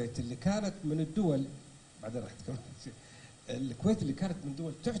الكويت اللي كانت من الدول، بعدين راح أتكلم، الكويت اللي كانت من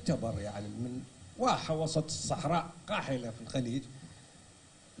دول تعتبر يعني من واحة وسط الصحراء قاحلة في الخليج،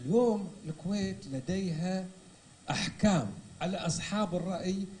 اليوم الكويت لديها أحكام على أصحاب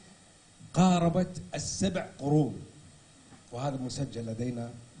الرأي قاربت 7 قرون، وهذا مسجل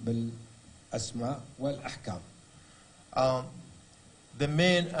لدينا بالأسماء والأحكام. The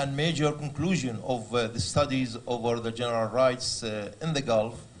main and major conclusion of the studies over the general rights in the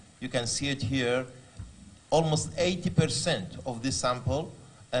Gulf, you can see it here. Almost 80% of this sample,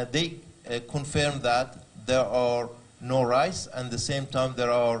 they confirm that there are no rights, and at the same time there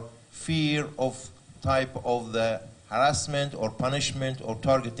are fear of type of the harassment or punishment or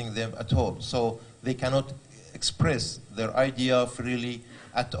targeting them at all. So they cannot express their idea freely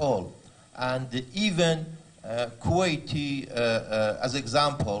at all. And even Kuwaiti, as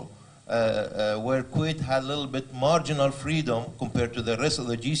example, where Kuwait had a little bit marginal freedom compared to the rest of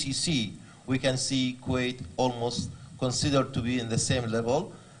the GCC, we can see Kuwait almost considered to be in the same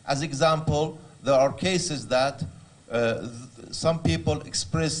level. As example, there are cases that some people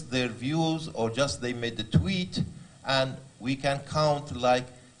expressed their views or just they made a tweet, and we can count like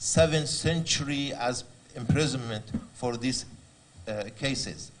 7th century as imprisonment for these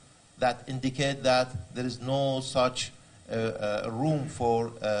cases. That indicate that there is no such room for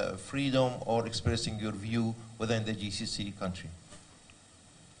freedom or expressing your view within the GCC country.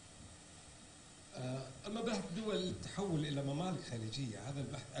 أما بحث دول التحول إلى ممالك خليجية، هذا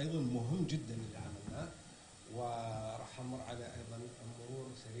البحث أيضا مهم جدا اللي عملناه، وراح أمر على أيضا مرور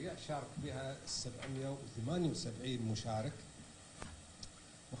سريع. شارك بها 778 مشارك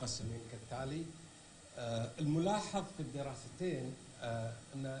مقسمين كالتالي. الملاحظ في الدراستين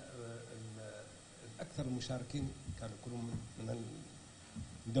أن أكثر المشاركين كانوا يكونون من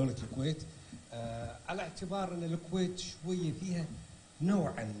دولة الكويت، على اعتبار أن الكويت شوية فيها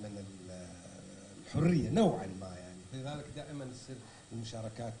نوعا من الحرية نوعا ما، يعني لذلك دائما تصير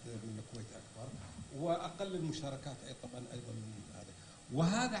المشاركات من الكويت أكبر، وأقل المشاركات طبعا أيضا من هذا.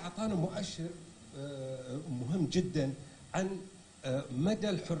 وهذا أعطانا مؤشر مهم جدا عن مدى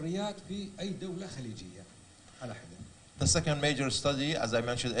الحريات في أي دولة خليجية على حدة. The second major study, as I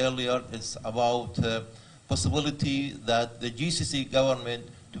mentioned earlier, is about possibility that the GCC government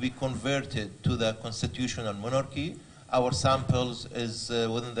to be converted to the constitutional monarchy, our samples is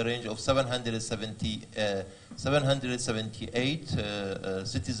within the range of 778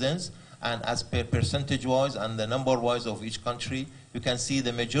 citizens, and as per percentage-wise and the number-wise of each country, you can see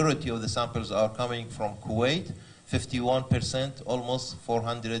the majority of the samples are coming from Kuwait, 51%, almost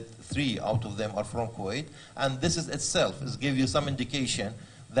 403 out of them are from Kuwait. And this is itself is give you some indication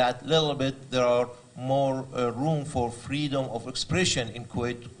that little bit there are more room for freedom of expression in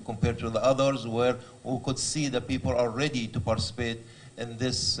Kuwait compared to the others, where we could see that people are ready to participate in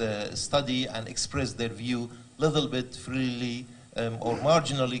this study and express their view little bit freely or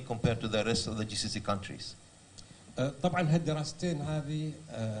marginally compared to the rest of the GCC countries. طبعا هالدراستين هذه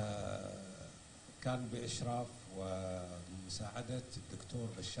كان بإشراف ومساعدة الدكتور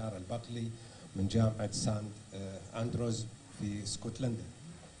بشار البقلي من جامعة سانت أندروز في اسكتلندا.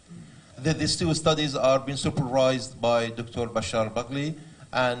 These two studies are being supervised by Dr. Bashar Bakli,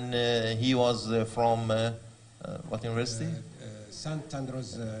 and he was from what university? سانت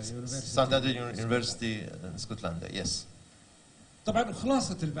أندروز University. St. Andrews University in Scotland, yes. طبعا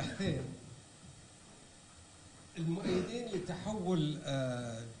خلاصة البحثين المؤيدين لتحول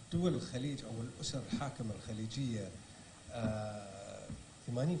دول الخليج أو الأسر الحاكمة الخليجية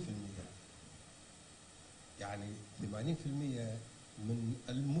 80%، يعني 80% من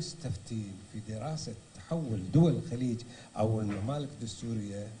المستفتين في دراسة تحول دول الخليج أو الممالك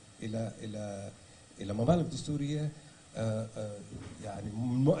الدستورية إلى ممالك دستورية يعني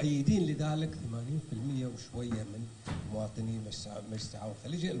مؤيدين لذلك 80% وشوية من مواطني مجلس التعاون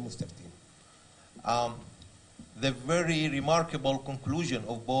الخليجي المستفتين. The very remarkable conclusion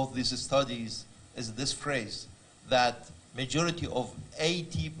of both these studies is this phrase, that majority of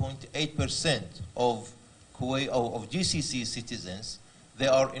 80.8% of Kuwait of GCC citizens, they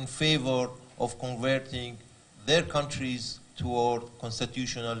are in favor of converting their countries toward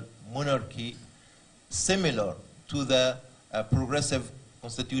constitutional monarchy, similar to the progressive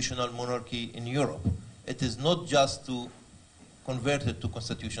constitutional monarchy in Europe. It is not just to convert it to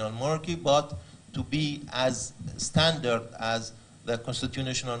constitutional monarchy, but to be as standard as the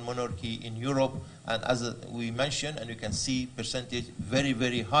constitutional monarchy in Europe. And as we mentioned, and you can see percentage, very,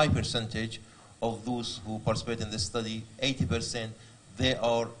 very high percentage of those who participate in this study, 80%, they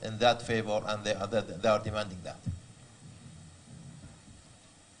are in that favor and they are demanding that.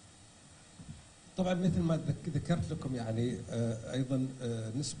 طبعا مثل ما ذكرت لكم يعني ايضا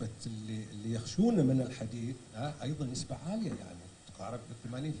نسبه اللي يخشون من الحديث ايضا نسبه عاليه يعني تقارب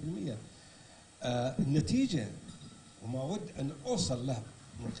 80%. النتيجه وما ود ان اوصل له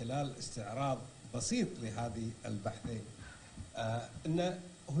من خلال استعراض بسيط لهذه البحثين ان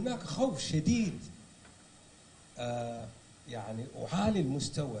هناك خوف شديد يعني وعالي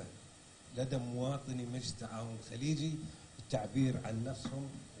المستوى لدى مواطني مجلس التعاون الخليجي التعبير عن نفسهم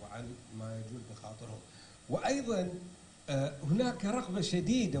وعن ما يجول بخاطرهم، وايضا هناك رغبه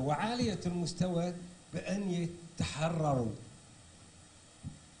شديده وعاليه المستوى بان يتحرروا.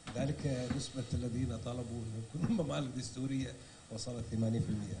 ذلك نسبه الذين طلبوا ان يكونوا ممالك دستوريه وصلت 80%.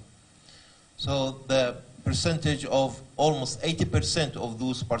 So the percentage of almost 80% of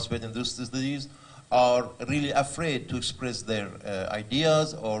those participating in those studies are really afraid to express their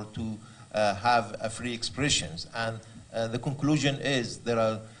ideas or to have free expressions. And the conclusion is there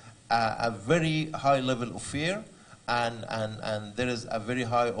are a very high level of fear and there is a very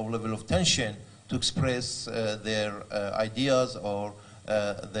high level of tension to express their ideas or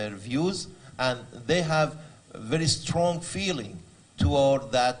their views. And they have a very strong feeling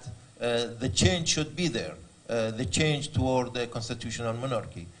toward that the change should be there, the change toward the constitutional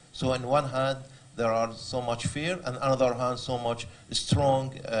monarchy. So on one hand, there are so much fear, and on the other hand, so much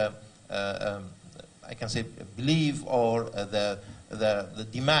strong, I can say, belief or the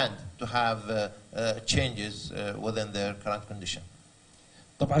demand to have changes within their current condition.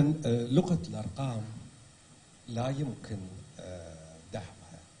 طبعا لغة الأرقام لا يمكن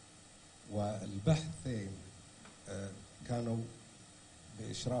دحضها، والبحثين كانوا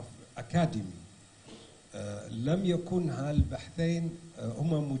بإشراف أكاديمي. لم يكن هالبحثين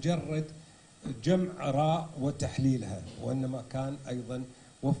هما مجرد جمع آراء وتحليلها، وإنما كان أيضا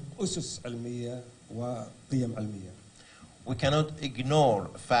وفق أسس علمية وقيم علمية. We cannot ignore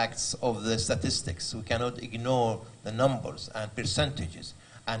facts of the statistics. We cannot ignore the numbers and percentages.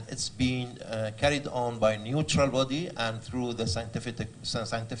 And it's being carried on by a neutral body and through the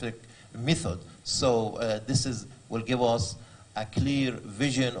scientific method. So this will give us a clear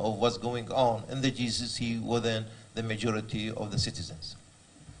vision of what's going on in the GCC within the majority of the citizens.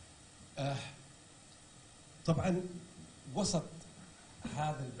 طبعا وسط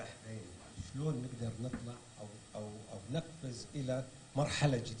هذا البحثين شلون نقدر نطلع أو نقفز إلى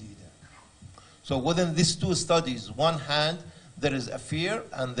مرحلة جديدة. So within these two studies, one hand, there is a fear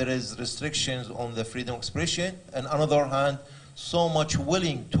and there is restrictions on the freedom of expression, and another hand, so much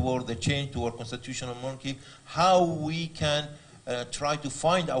willing toward the change toward constitutional monarchy, how we can try to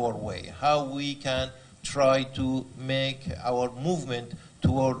find our way, how we can try to make our movement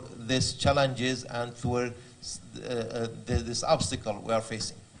toward these challenges and toward this obstacle we are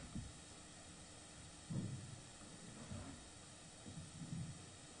facing.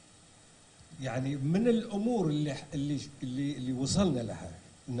 يعني من الامور اللي وصلنا لها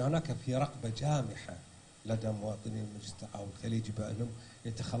ان هناك في رغبه جامحه لدى مواطني المجتمع الخليجي بانهم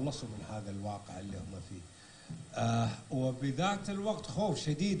يتخلصوا من هذا الواقع اللي هم فيه. وبذات الوقت خوف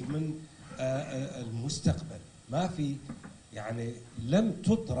شديد من المستقبل. ما في يعني لم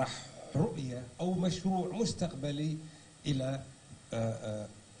تطرح رؤيه او مشروع مستقبلي الى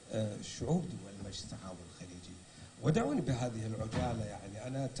شعوب دول المجلس التعاون الخليجي. ودعوني بهذه العجاله يعني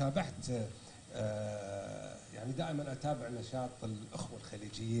انا تابعت يعني دائما اتابع نشاط الاخوه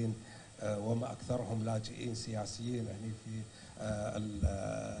الخليجيين وما اكثرهم لاجئين سياسيين هنا في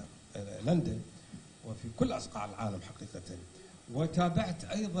لندن وفي كل اصقاع العالم حقيقه. وتابعت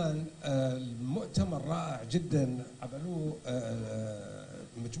ايضا المؤتمر رائع جدا عملوه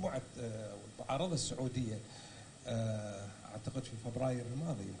مجموعه المعارضه السعوديه اعتقد في فبراير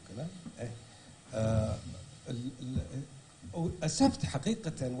الماضي يمكن أسفت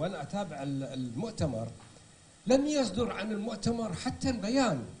حقيقة وأنا أتابع المؤتمر. لم يصدر عن المؤتمر حتى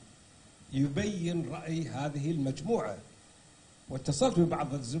بيان يبين رأي هذه المجموعة. واتصلت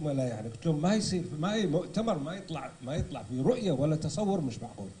ببعض الزملاء يعني قلت لهم ما يصير ما مؤتمر ما يطلع في رؤية ولا تصور مش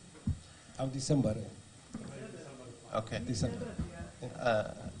معقول. أو ديسمبر Okay. ديسمبر.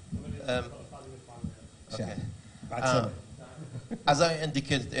 Okay. بعد سنة. As I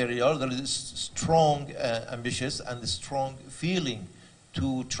indicated earlier, there is strong ambitious and strong feeling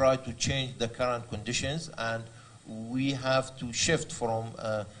to try to change the current conditions, and we have to shift from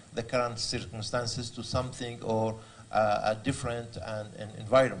the current circumstances to something or a different an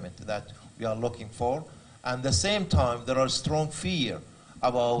environment that we are looking for. And at the same time, there are strong fear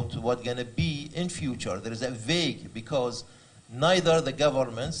about what's going to be in future. There is a vague, because neither the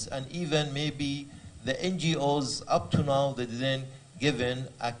governments and even maybe the NGOs up to now, they didn't given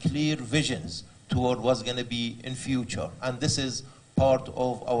a clear visions toward what's going to be in future. And this is part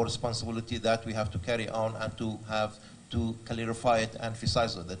of our responsibility that we have to carry on and to have to clarify it and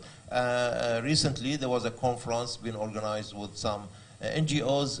emphasize with it. Recently, there was a conference being organized with some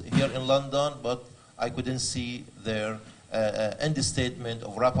NGOs here in London, but I couldn't see their end statement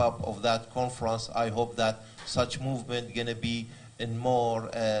of wrap up of that conference. I hope that such movement going to be in more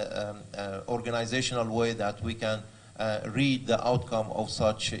organizational way that we can read the outcome of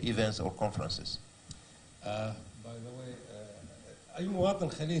such events or conferences. By the way, أي مواطن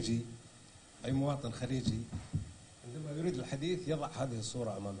خليجي عندما يريد الحديث يضع هذه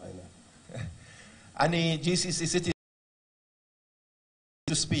الصورة أمام عينه. Any GCC citizen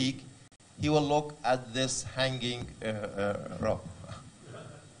to speak, he will look at this hanging rope.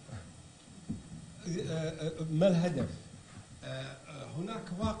 ما الهدف؟ هناك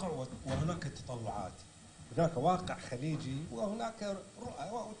واقع وهناك تطلعات. هناك واقع خليجي وهناك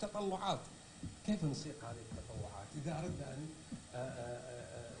رؤى وتطلعات. كيف نسيق هذه التطلعات؟ إذا أردنا أن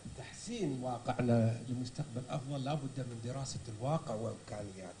تحسين واقعنا لمستقبل أفضل لابد من دراسة الواقع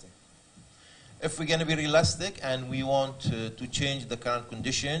وإمكانياته. If we're going to be realistic and we want to change the current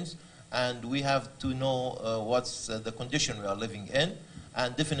conditions, and we have to know what's the condition we are living in,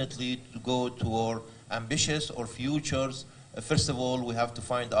 and definitely to go toward ambitious or futures, first of all, we have to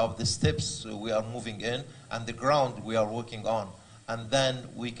find out the steps we are moving in and the ground we are working on. And then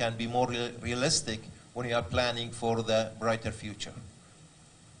we can be more realistic when we are planning for the brighter future.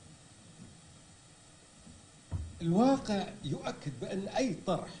 الواقع يؤكد بأن أي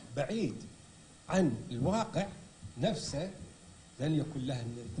طرح بعيد عن الواقع نفسه لن يكون له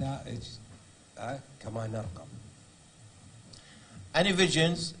النتائج كما نرغب. Any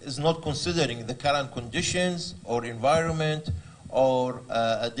visions is not considering the current conditions or environment or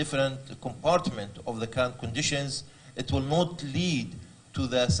a different compartment of the current conditions. It will not lead to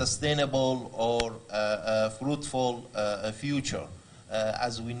the sustainable or fruitful future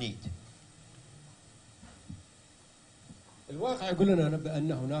as we need. الواقع يقول لنا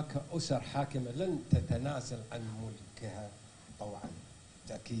بأن هناك أسر حاكمة لن تتنازل عن ملكها طوعا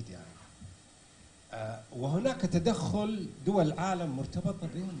تأكيد يعني. وهناك تدخل دول العالم مرتبطة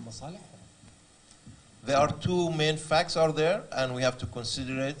بهم مصالحهم. There are two main facts are there, and we have to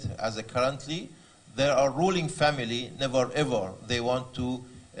consider it as a currently. There are ruling family, never ever they want to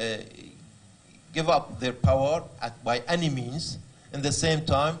give up their power by any means. In the same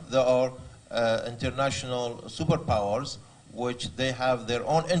time, there are international superpowers, which they have their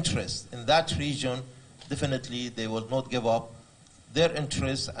own interests in that region. Definitely, they will not give up their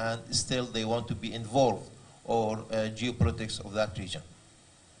interests, and still they want to be involved or geopolitics of that region.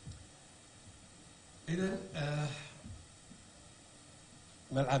 إذن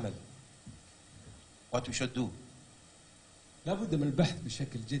ما العمل؟ What we should do? لابد من البحث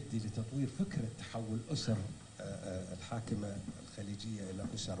بشكل جدي لتطوير فكرة تحول أسر الحاكمة الخليجية إلى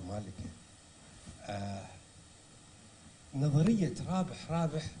أسر مالكة. نظرية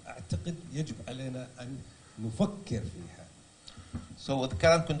رابح أعتقد يجب علينا أن نفكر فيها. So with the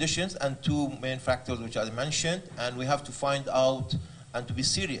current conditions and two main factors which I mentioned, and we have to find out and to be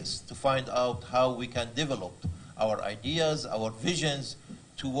serious to find out how we can develop our ideas, our visions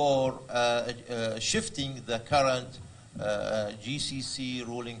toward shifting the current GCC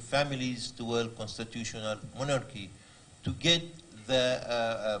ruling families toward constitutional monarchy to get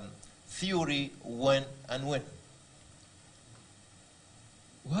the theory when and when.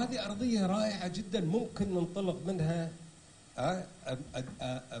 وهذه أرضية رائعة جدا ممكن ننطلق منها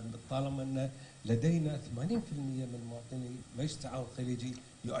طالما أن لدينا 80% من مواطني مجلس التعاون الخليجي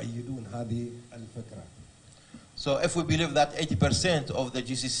يؤيدون هذه الفكرة. So if we believe that 80% of the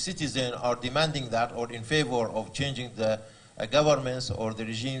GCC citizens are demanding that or in favor of changing the governments or the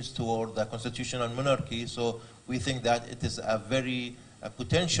regimes toward the constitutional monarchy, so we think that it is a very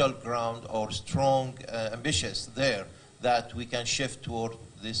potential ground or strong ambitious there that we can shift toward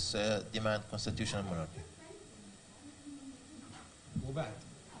this demand constitutional monarchy. وبعد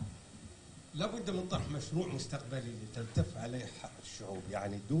لابد من طرح مشروع مستقبلي لتلتف عليه حق الشعوب،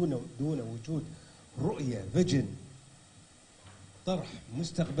 يعني دون وجود رؤية فيجن طرح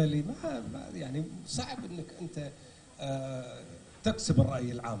مستقبلي ما يعني صعب انك انت تكسب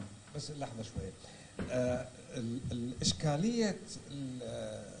الرأي العام. بس لحظة شوية. الإشكالية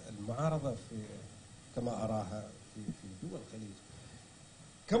المعارضة في كما أراها في دول الخليج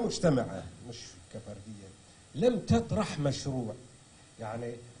كمجتمع مش كفردية لم تطرح مشروع.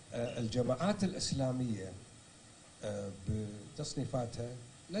 يعني الجماعات الإسلامية بتصنيفاتها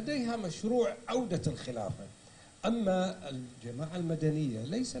لديها مشروع عودة الخلافة، أما الجماعة المدنية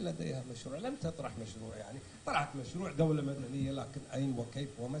ليس لديها مشروع، لم تطرح مشروع. يعني طرحت مشروع دولة مدنية لكن أين وكيف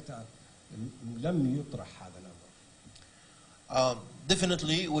ومتى لم يطرح هذا الأمر.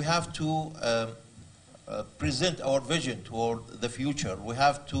 Definitely we have to present our vision toward the future. We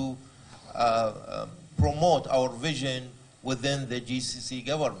have to promote our vision within the GCC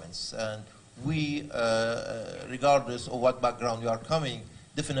governments, and we, regardless of what background we are coming,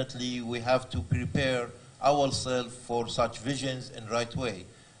 definitely we have to prepare ourselves for such visions in the right way.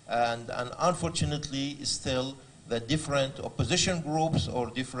 And unfortunately, still the different opposition groups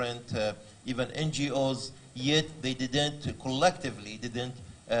or different even NGOs, yet they collectively didn't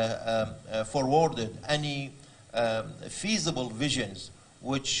forwarded any feasible visions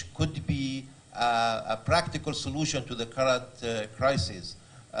which could be a practical solution to the current crisis.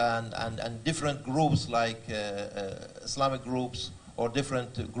 And different groups like Islamic groups or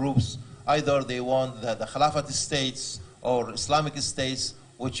different groups, either they want the Khilafat states or Islamic states,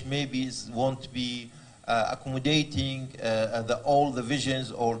 which maybe won't be accommodating all the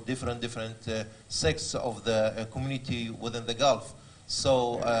visions or different sects of the community within the Gulf.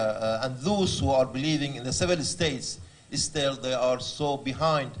 So, and those who are believing in the civil states, still they are so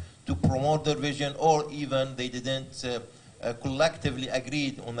behind to promote their vision, or even they didn't collectively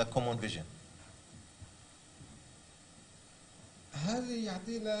agreed on a common vision. هذه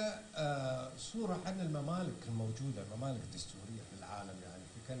يعطينا صورة عن الممالك الموجودة، الممالك الدستورية في العالم، يعني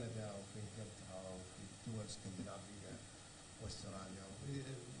في كندا وفي انجلترا وفي دول اسكندنافية واستراليا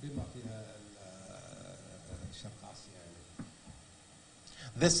بما فيها شرق آسيا. يعني.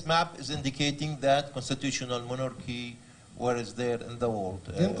 This map is indicating that constitutional monarchy where is there in the world.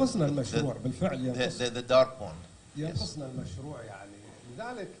 ينقصنا المشروع بالفعل ينقصنا. The dark one. ينقصنا المشروع يعني،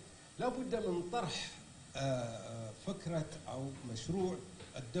 لذلك لا بد من طرح فكرة أو مشروع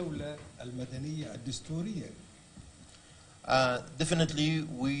الدولة المدنية الدستورية. Definitely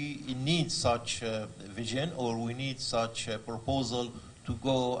we need such vision, or we need such proposal to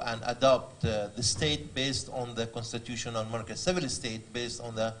go and adopt the state based on the constitutional monarchy, civil state based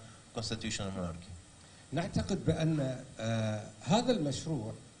on the constitutional monarchy. نعتقد بأن هذا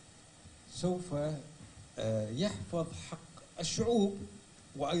المشروع سوف يحفظ حق الشعوب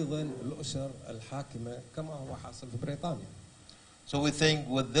وأيضا الأسر الحاكمة كما هو حاصل في بريطانيا. So we think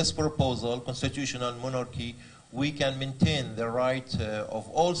with this proposal, constitutional monarchy, we can maintain the right of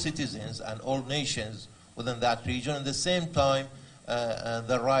all citizens and all nations within that region, at the same time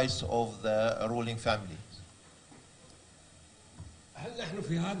the rights of the ruling families. هل نحن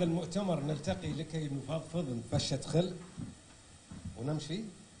في هذا المؤتمر نلتقي لكي نفضفض نفشة خلق ونمشي؟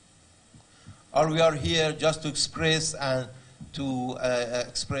 Or we are here just to express and to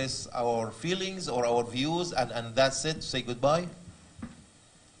express our feelings or our views and that's it, say goodbye?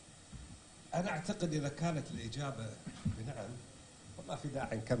 أنا أعتقد إذا كانت الإجابة بنعم فما في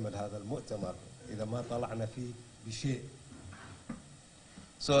داعي نكمل هذا المؤتمر إذا ما طلعنا فيه بشيء.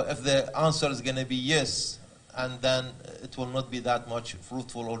 So if the answer is going to be yes, and then it will not be that much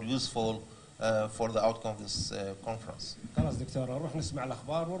fruitful or useful for the outcome of this conference. خلاص دكتور نروح نسمع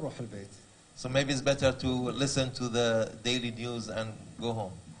الأخبار ونروح البيت. So maybe it's better to listen to the daily news and go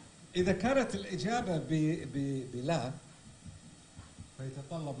home. إذا كانت الإجابة بلا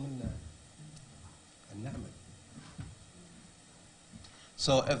فيتطلب منا أن نعمل.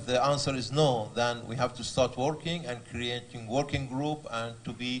 So if the answer is no, then we have to start working and creating working group and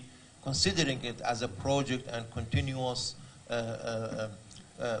to be considering it as a project and continuous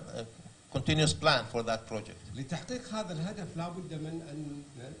plan for that project. لتحقيق هذا الهدف لا بد من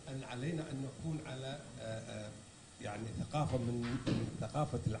أن علينا أن نكون على يعني ثقافة من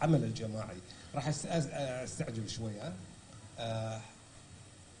ثقافة العمل الجماعي. راح استعجل شوية.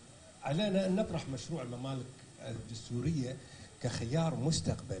 علينا أن نطرح مشروع الممالك الدستورية كخيار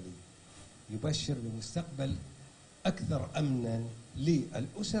مستقبلي يبشر بمستقبل أكثر أمنا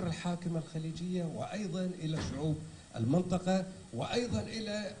للأسر الحاكمة الخليجية وأيضا إلى شعوب المنطقة وأيضا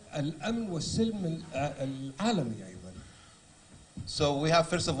إلى الأمن والسلم العالمي أيضا. So we have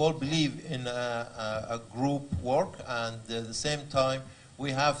first of all believe in a group work and at the same time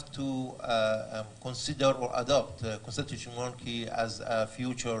we have to consider or adopt constitutional monarchy as a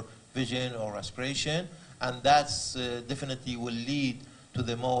future vision or aspiration, and that's definitely will lead to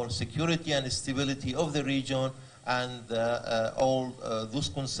the more security and stability of the region and all those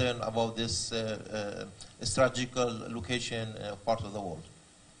concerned about this strategical location part of the world.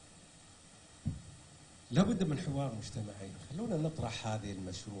 لابد من حوار مجتمعي. خلونا نطرح هذه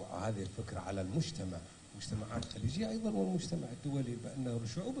المشروع هذه الفكرة على المجتمعات الخليجية أيضا والمجتمع الدولي بأن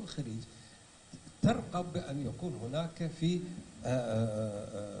شعوب الخليج ترغب بأن يكون هناك في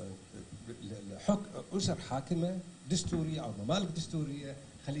أسر حاكمة دستورية أو ممالك دستورية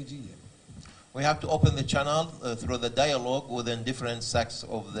خليجية. We have to open the channel through the dialogue within different sects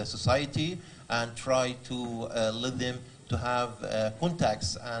of the society and try to lead them to have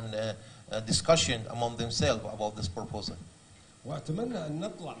contacts and discussion among themselves about this proposal. وأتمنى أن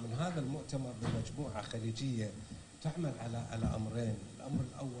نطلع من هذا المؤتمر بمجموعة خليجية تعمل على أمرين. الأمر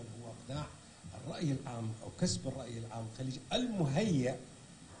الأول هو إقناع الرأي العام أو كسب الرأي العام الخليجي المهيئ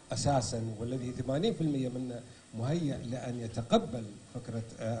أساسا والذي 80% منه مهيئ لأن يتقبل فكرة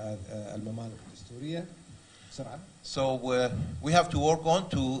الممالك الدستورية بسرعة. So we have to work on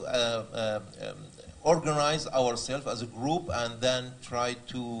to organize ourselves as a group and then try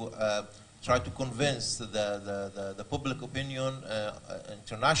to convince the public opinion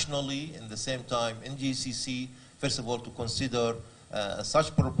internationally, in the same time in GCC, first of all to consider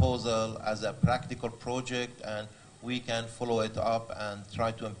such proposal as a practical project and we can follow it up and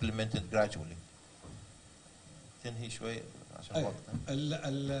try to implement it gradually. تنهي شوي عشان وقتنا.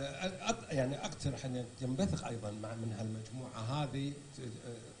 يعني اقترح ان ينبثق ايضا من هالمجموعه هذه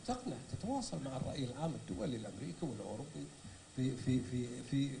تقنع تتواصل مع الراي العام الدولي الامريكي والاوروبي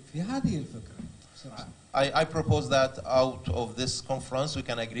في هذه الفكره بسرعه. I propose that out of this conference we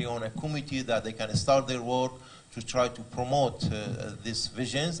can agree on a committee that they can start their work to try to promote these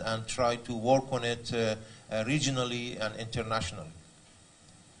visions and try to work on it regionally and internationally.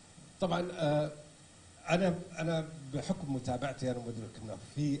 طبعا انا بحكم متابعتي انا مدرك انه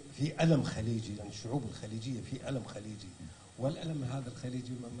في الم خليجي يعني الشعوب الخليجيه في الم خليجي والالم هذا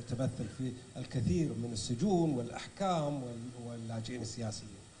الخليجي متمثل في الكثير من السجون والاحكام واللاجئين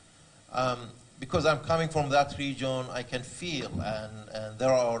السياسيين. Because I'm coming from that region, I can feel and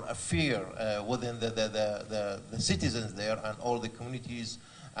there are a fear within the citizens there and all the communities,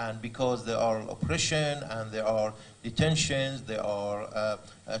 and because there are oppression and there are detentions, there are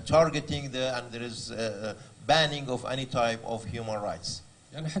targeting there, and there is banning of any type of human rights.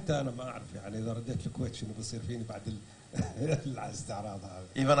 يعني حتى انا ما اعرف يعني اذا رديت الكويت شنو بيصير فيني بعد الاستعراض هذا.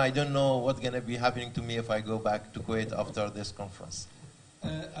 Even I don't know what's going to be happening to me if I go back to Kuwait after this conference.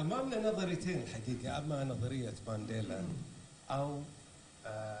 امامنا نظريتين الحقيقه، اما نظريه مانديلا او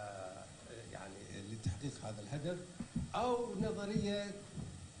يعني لتحقيق هذا الهدف، او نظريه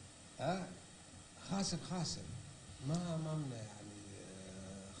خاسر خاسر. ما امامنا يعني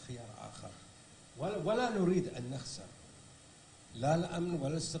خيار اخر، ولا نريد ان نخسر لا الامن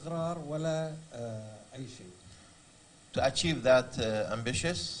ولا الاستقرار ولا اي شيء. To achieve that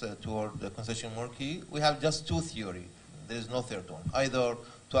ambitious toward the constitutional monarchy, we have just two theories. There is no third one. Either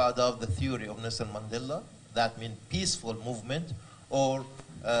to adopt the theory of Nelson Mandela, that means peaceful movement, or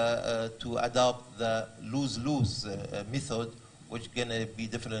to adopt the lose-lose method, which gonna be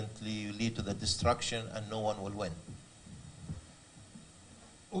definitely lead to the destruction and no one will win.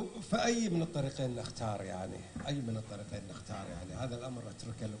 فأي من الطريقين نختار يعني أي من الطريقين نختار يعني هذا الأمر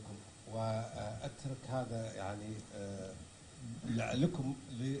أتركه لكم وأترك هذا يعني لكم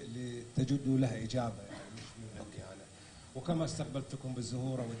لتجدوا له إجابة يعني مش منك يعني. وكما استقبلتكم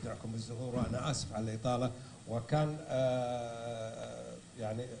بالزهور وودعكم بالزهور وأنا آسف على الإطالة وكان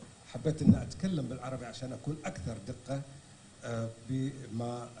يعني حبيت أن أتكلم بالعربي عشان أكون أكثر دقة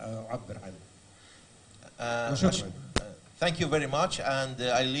بما أعبر عنه. وشكرا. Thank you very much, and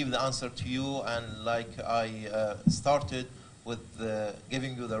I leave the answer to you. And like I started with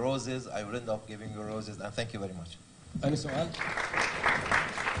giving you the roses, I will end up giving you roses. And thank you very much. أي سؤال؟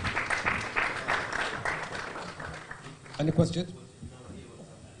 Any question?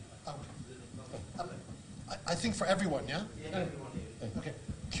 I think for everyone, yeah? Okay.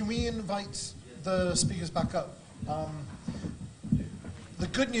 Can we invite the speakers back up? The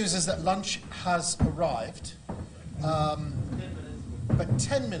good news is that lunch has arrived. But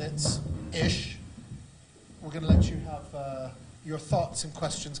 10 minutes-ish, we're going to let you have your thoughts and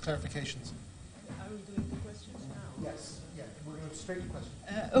questions, clarifications. Are we doing the questions now? Yes, yeah, we're going to straight to questions.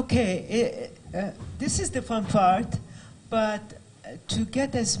 Okay, this is the fun part, but to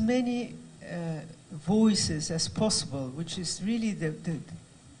get as many voices as possible, which is really the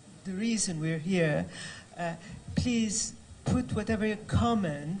reason we're here, please put whatever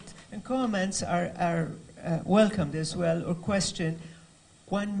comment, and comments are welcomed as well, or question.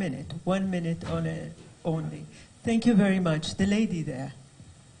 1 minute only. Thank you very much. The lady there.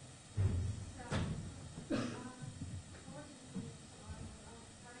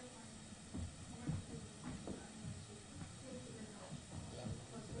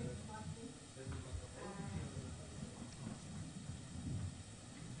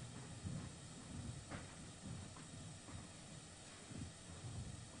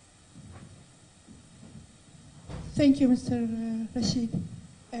 Thank you, Mr. Rashid.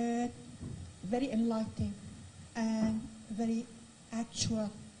 Very enlightening and very actual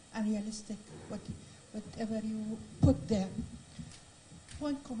and realistic, whatever you put there.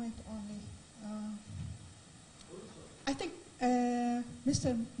 One comment only. I think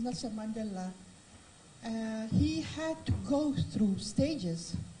Mr. Nelson Mandela, he had to go through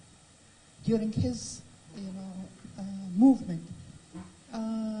stages during his, movement.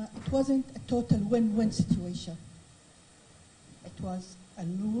 It wasn't a total win-win situation. It was a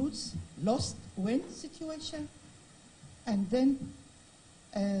lost-win situation, and then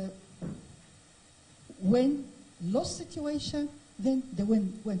win-loss situation, then the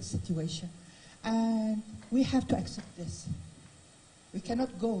win-win situation. And we have to accept this. We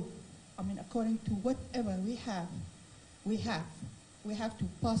cannot go, according to whatever we have to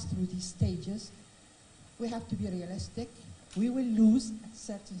pass through these stages. We have to be realistic. We will lose at a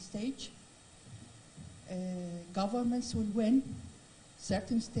certain stage. Governments will win.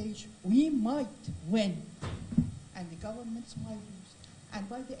 Certain stage, we might win, and the governments might lose. And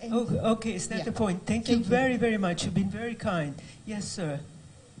by the end... Okay, is that the point? Thank you very, very much. You've been very kind. Yes, sir.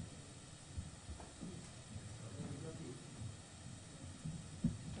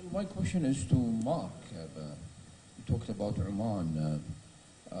 My question is to Mark. You talked about Oman.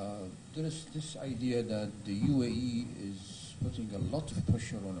 There is this idea that the UAE is putting a lot of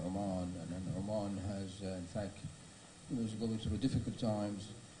pressure on Oman, and then Oman has, in fact, is going through difficult times.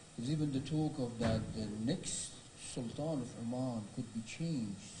 There's even the talk of that the next Sultan of Oman could be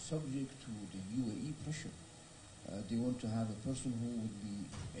changed, subject to the UAE pressure. They want to have a person who would be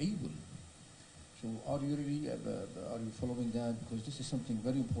able. So are you really, are you following that? Because this is something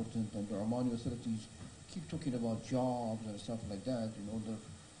very important, and the Omani authorities keep talking about jobs and stuff like that in order.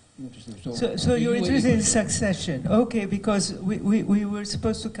 So you're interested in succession. Okay, because we were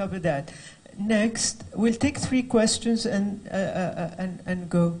supposed to cover that. Next, we'll take 3 questions and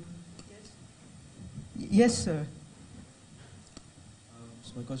go. Yes, sir.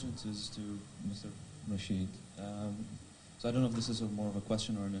 So my question is to Mr. Rashid. So I don't know if this is more of a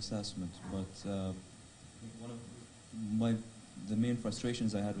question or an assessment, but one of the main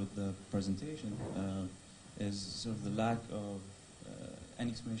frustrations I had with the presentation is sort of the lack of any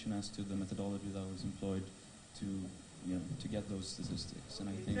explanation as to the methodology that was employed to get those statistics. And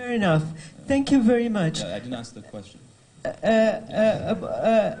I think fair enough. Thank you very much. I didn't ask the question.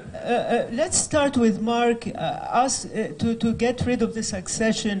 Let's start with Mark. Ask to get rid of the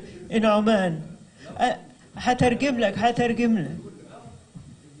succession in Oman. هترجم لك.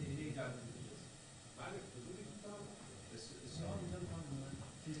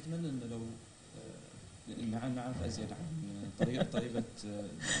 طريقة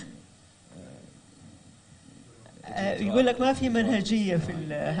يقول لك ما في منهجية في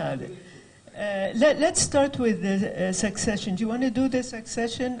هذا. Let's start with the succession. Do you want to do the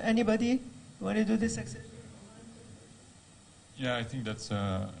succession? Anybody want to do the succession? Yeah, I think that's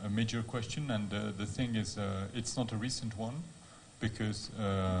a major question, and the thing is, it's not a recent one, because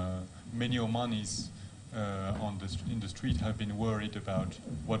many Omanis in the street have been worried about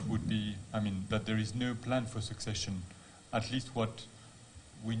what would be, I mean, that there is no plan for succession, at least what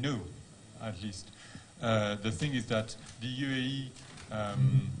we know, at least. The thing is that the UAE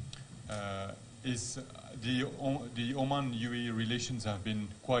the Oman-UAE relations have been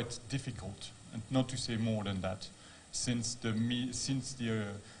quite difficult, and not to say more than that, since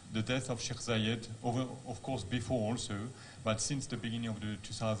the death of Sheikh Zayed, of course before also, but since the beginning of the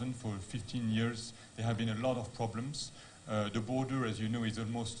 2000, for 15 years, there have been a lot of problems. The border, as you know, is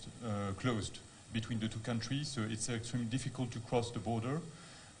almost closed between the two countries, so it's extremely difficult to cross the border.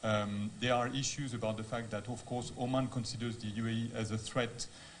 There are issues about the fact that, of course, Oman considers the UAE as a threat,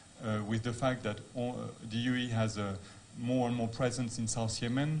 with the fact that the UAE has more and more presence in South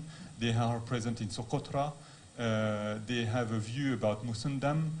Yemen. They are present in Socotra. They have a view about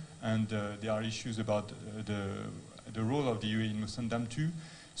Musandam, and there are issues about the role of the UAE in Musandam too.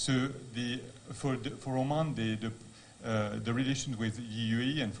 So for Oman, the relations with the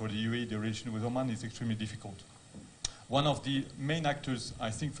UAE, and for the UAE, the relation with Oman is extremely difficult. One of the main actors, I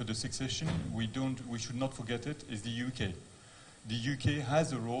think, for the succession, we should not forget it, is the UK. The UK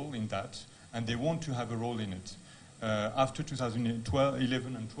has a role in that, and they want to have a role in it. After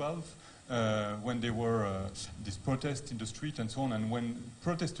 2011 and 12, when there were these protests in the street and so on, and when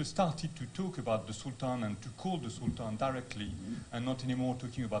protesters started to talk about the Sultan and to call the Sultan directly, and not anymore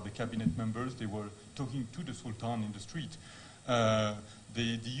talking about the cabinet members, they were talking to the Sultan in the street.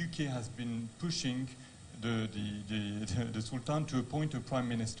 The UK has been pushing the Sultan to appoint a prime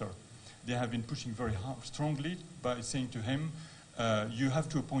minister. They have been pushing very strongly by saying to him, you have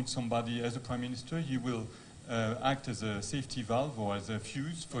to appoint somebody as a prime minister. He will act as a safety valve or as a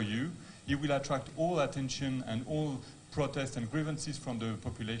fuse for you. He will attract all attention and all protests and grievances from the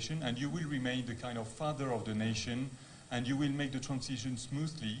population, and you will remain the kind of father of the nation, and you will make the transition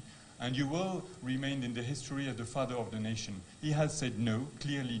smoothly, and you will remain in the history as the father of the nation. He has said no,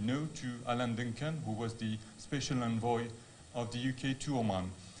 clearly no, to Alan Duncan, who was the special envoy of the UK to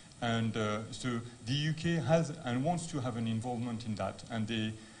Oman. And so the UK has and wants to have an involvement in that, and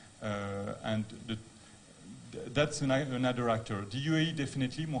that's another actor. The UAE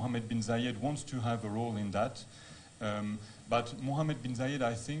definitely, Mohammed bin Zayed wants to have a role in that, but Mohammed bin Zayed,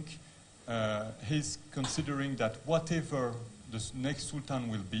 I think, he's considering that whatever the next Sultan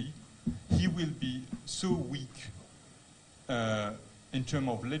will be, he will be so weak in terms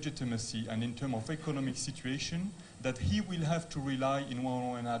of legitimacy and in terms of economic situation that he will have to rely in one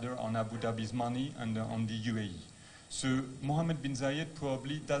or another on Abu Dhabi's money and on the UAE. So Mohammed bin Zayed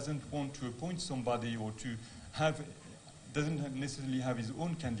probably doesn't want to appoint somebody or to doesn't necessarily have his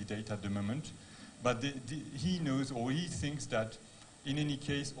own candidate at the moment, but he knows, or he thinks, that in any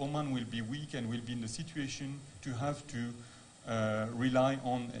case Oman will be weak and will be in the situation to have to rely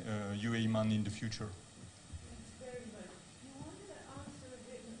on UAE money in the future. Thanks very much. You wanted to answer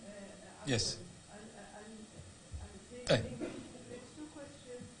him? Yes. There's two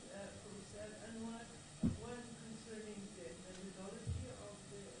questions from Ustad Anwar. One concerning the methodology of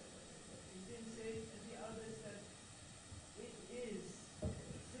the Bin Said, and the other is that it is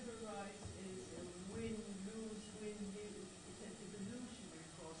civil rights is a win-lose, win-lose. It's an evolutionary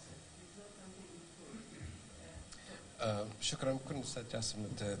process. It's not something you put. شكرا. ممكن استاذ جاسم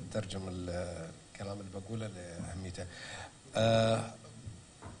تترجم الكلام اللي بقوله لاهميته.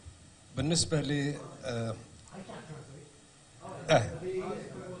 بالنسبه لي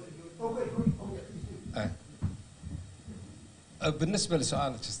بالنسبه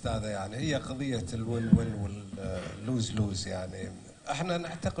لسؤالك استاذه، يعني هي قضيه الوين وين واللوز لوز. يعني احنا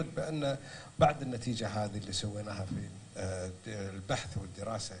نعتقد بان بعد النتيجه هذه اللي سويناها في البحث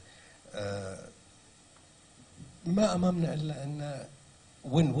والدراسه، ما امامنا الا ان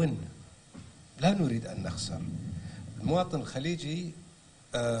وين وين، لا نريد ان نخسر. المواطن الخليجي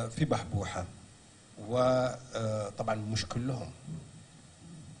في بحبوحه، وطبعا مش كلهم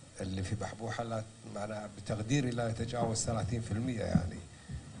اللي في بحبوحه، لا معناها بتقديري لا يتجاوز 30% يعني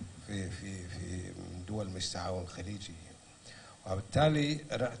في دول مجلس التعاون الخليجي. وبالتالي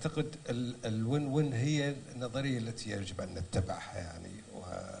انا اعتقد الوين وين هي النظريه التي يجب ان نتبعها يعني،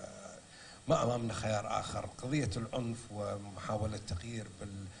 وما امامنا خيار اخر. قضيه العنف ومحاوله التغيير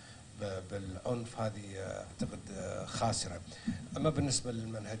بالعنف هذه اعتقد خاسره. اما بالنسبه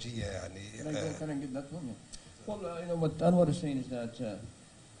للمنهجيه يعني Well, what Anwar is saying is that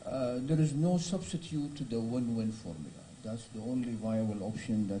there is no substitute to the win-win formula. That's the only viable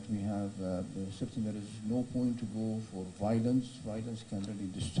option that we have. Certainly there is no point to go for violence. Violence can really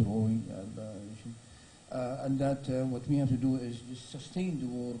destroy the nation. And that what we have to do is just sustain the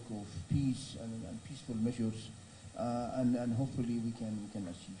work of peace and peaceful measures, and hopefully we can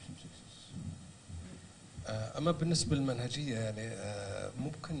achieve some success. أما بالنسبة للمنهجية يعني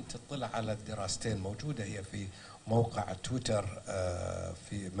ممكن تطلع على الدراستين موجودة هي في موقع تويتر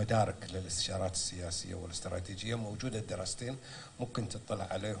في مدارك للاستشارات السياسية والاستراتيجية موجودة الدراستين ممكن تطلع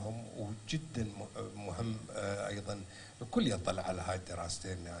عليهم وجدا مهم أيضا الكل يطلع على هاي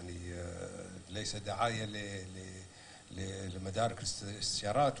الدراستين يعني ليس دعاية لمدارك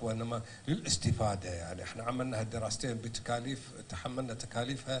الاستشارات وانما للاستفاده يعني احنا عملنا هالدراستين بتكاليف تحملنا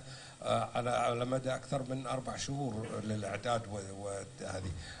تكاليفها على مدى اكثر من 4 شهور للاعداد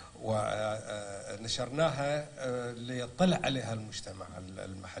وهذه ونشرناها ليطلع عليها المجتمع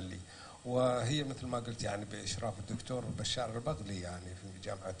المحلي وهي مثل ما قلت يعني باشراف الدكتور بشار البغلي يعني في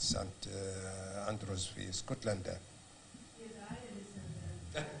جامعه سانت اندروز في اسكتلندا.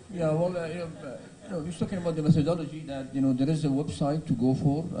 Yeah, well, he's talking about the methodology that, there is a website to go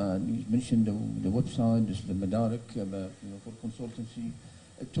for. He mentioned the website, this is the Madarik, for consultancy.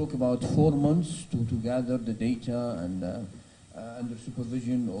 It took about 4 months to gather the data and under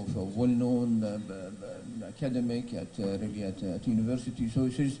supervision of a well-known academic at university. So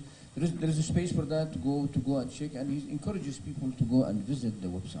he says there is a space for that to go and check, and he encourages people to go and visit the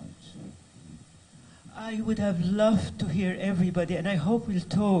website. I would have loved to hear everybody, and I hope we'll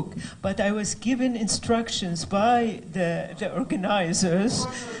talk, but I was given instructions by the organizers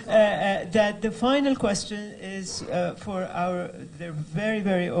that the final question is for their very,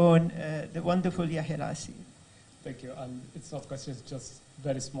 very own, the wonderful Yahya Al-Assi. Thank you. And it's not questions, just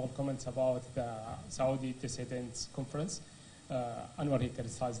very small comments about the Saudi Dissidents Conference. Anwar, he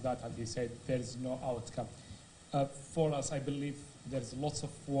criticized that, and he said there is no outcome. For us, I believe there's lots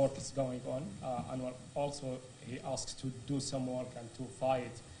of work is going on. Anwar also, he asked to do some work and to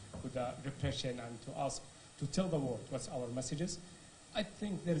fight with the repression and to ask to tell the world what's our messages. I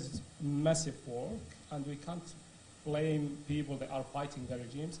think there's massive work, and we can't blame people that are fighting the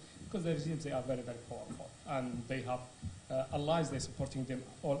regimes, because the regimes, they are very, very powerful, and they have allies, they're supporting them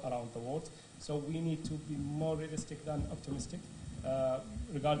all around the world. So we need to be more realistic than optimistic.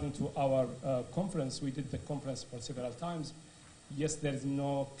 Regarding to our conference, we did the conference for several times. Yes, there is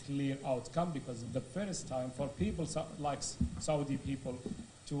no clear outcome, because the first time for people like Saudi people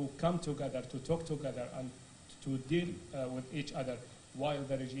to come together, to talk together, and to deal with each other, while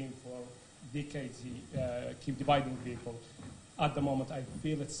the regime for decades keep dividing people. At the moment, I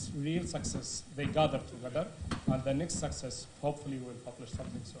feel it's real success. They gather together, and the next success, hopefully, we'll publish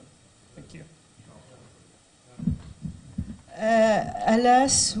something soon. Thank you.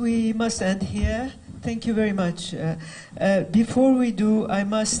 Alas, we must end here. Thank you very much. Before we do, I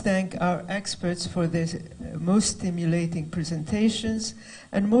must thank our experts for their most stimulating presentations,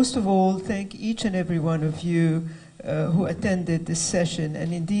 and most of all, thank each and every one of you who attended this session,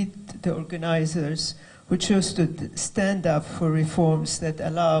 and indeed the organizers who chose to stand up for reforms that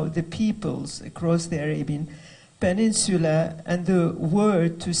allow the peoples across the Arabian Peninsula and the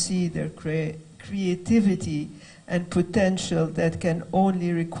world to see their creativity and potential that can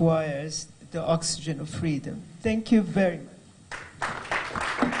only requires the oxygen of freedom. Thank you very much. I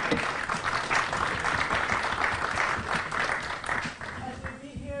will be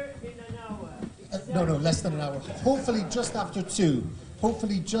here in an hour. No, less than an hour. Hopefully just after 2.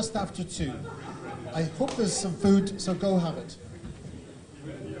 Hopefully just after 2. I hope there's some food, so go have it.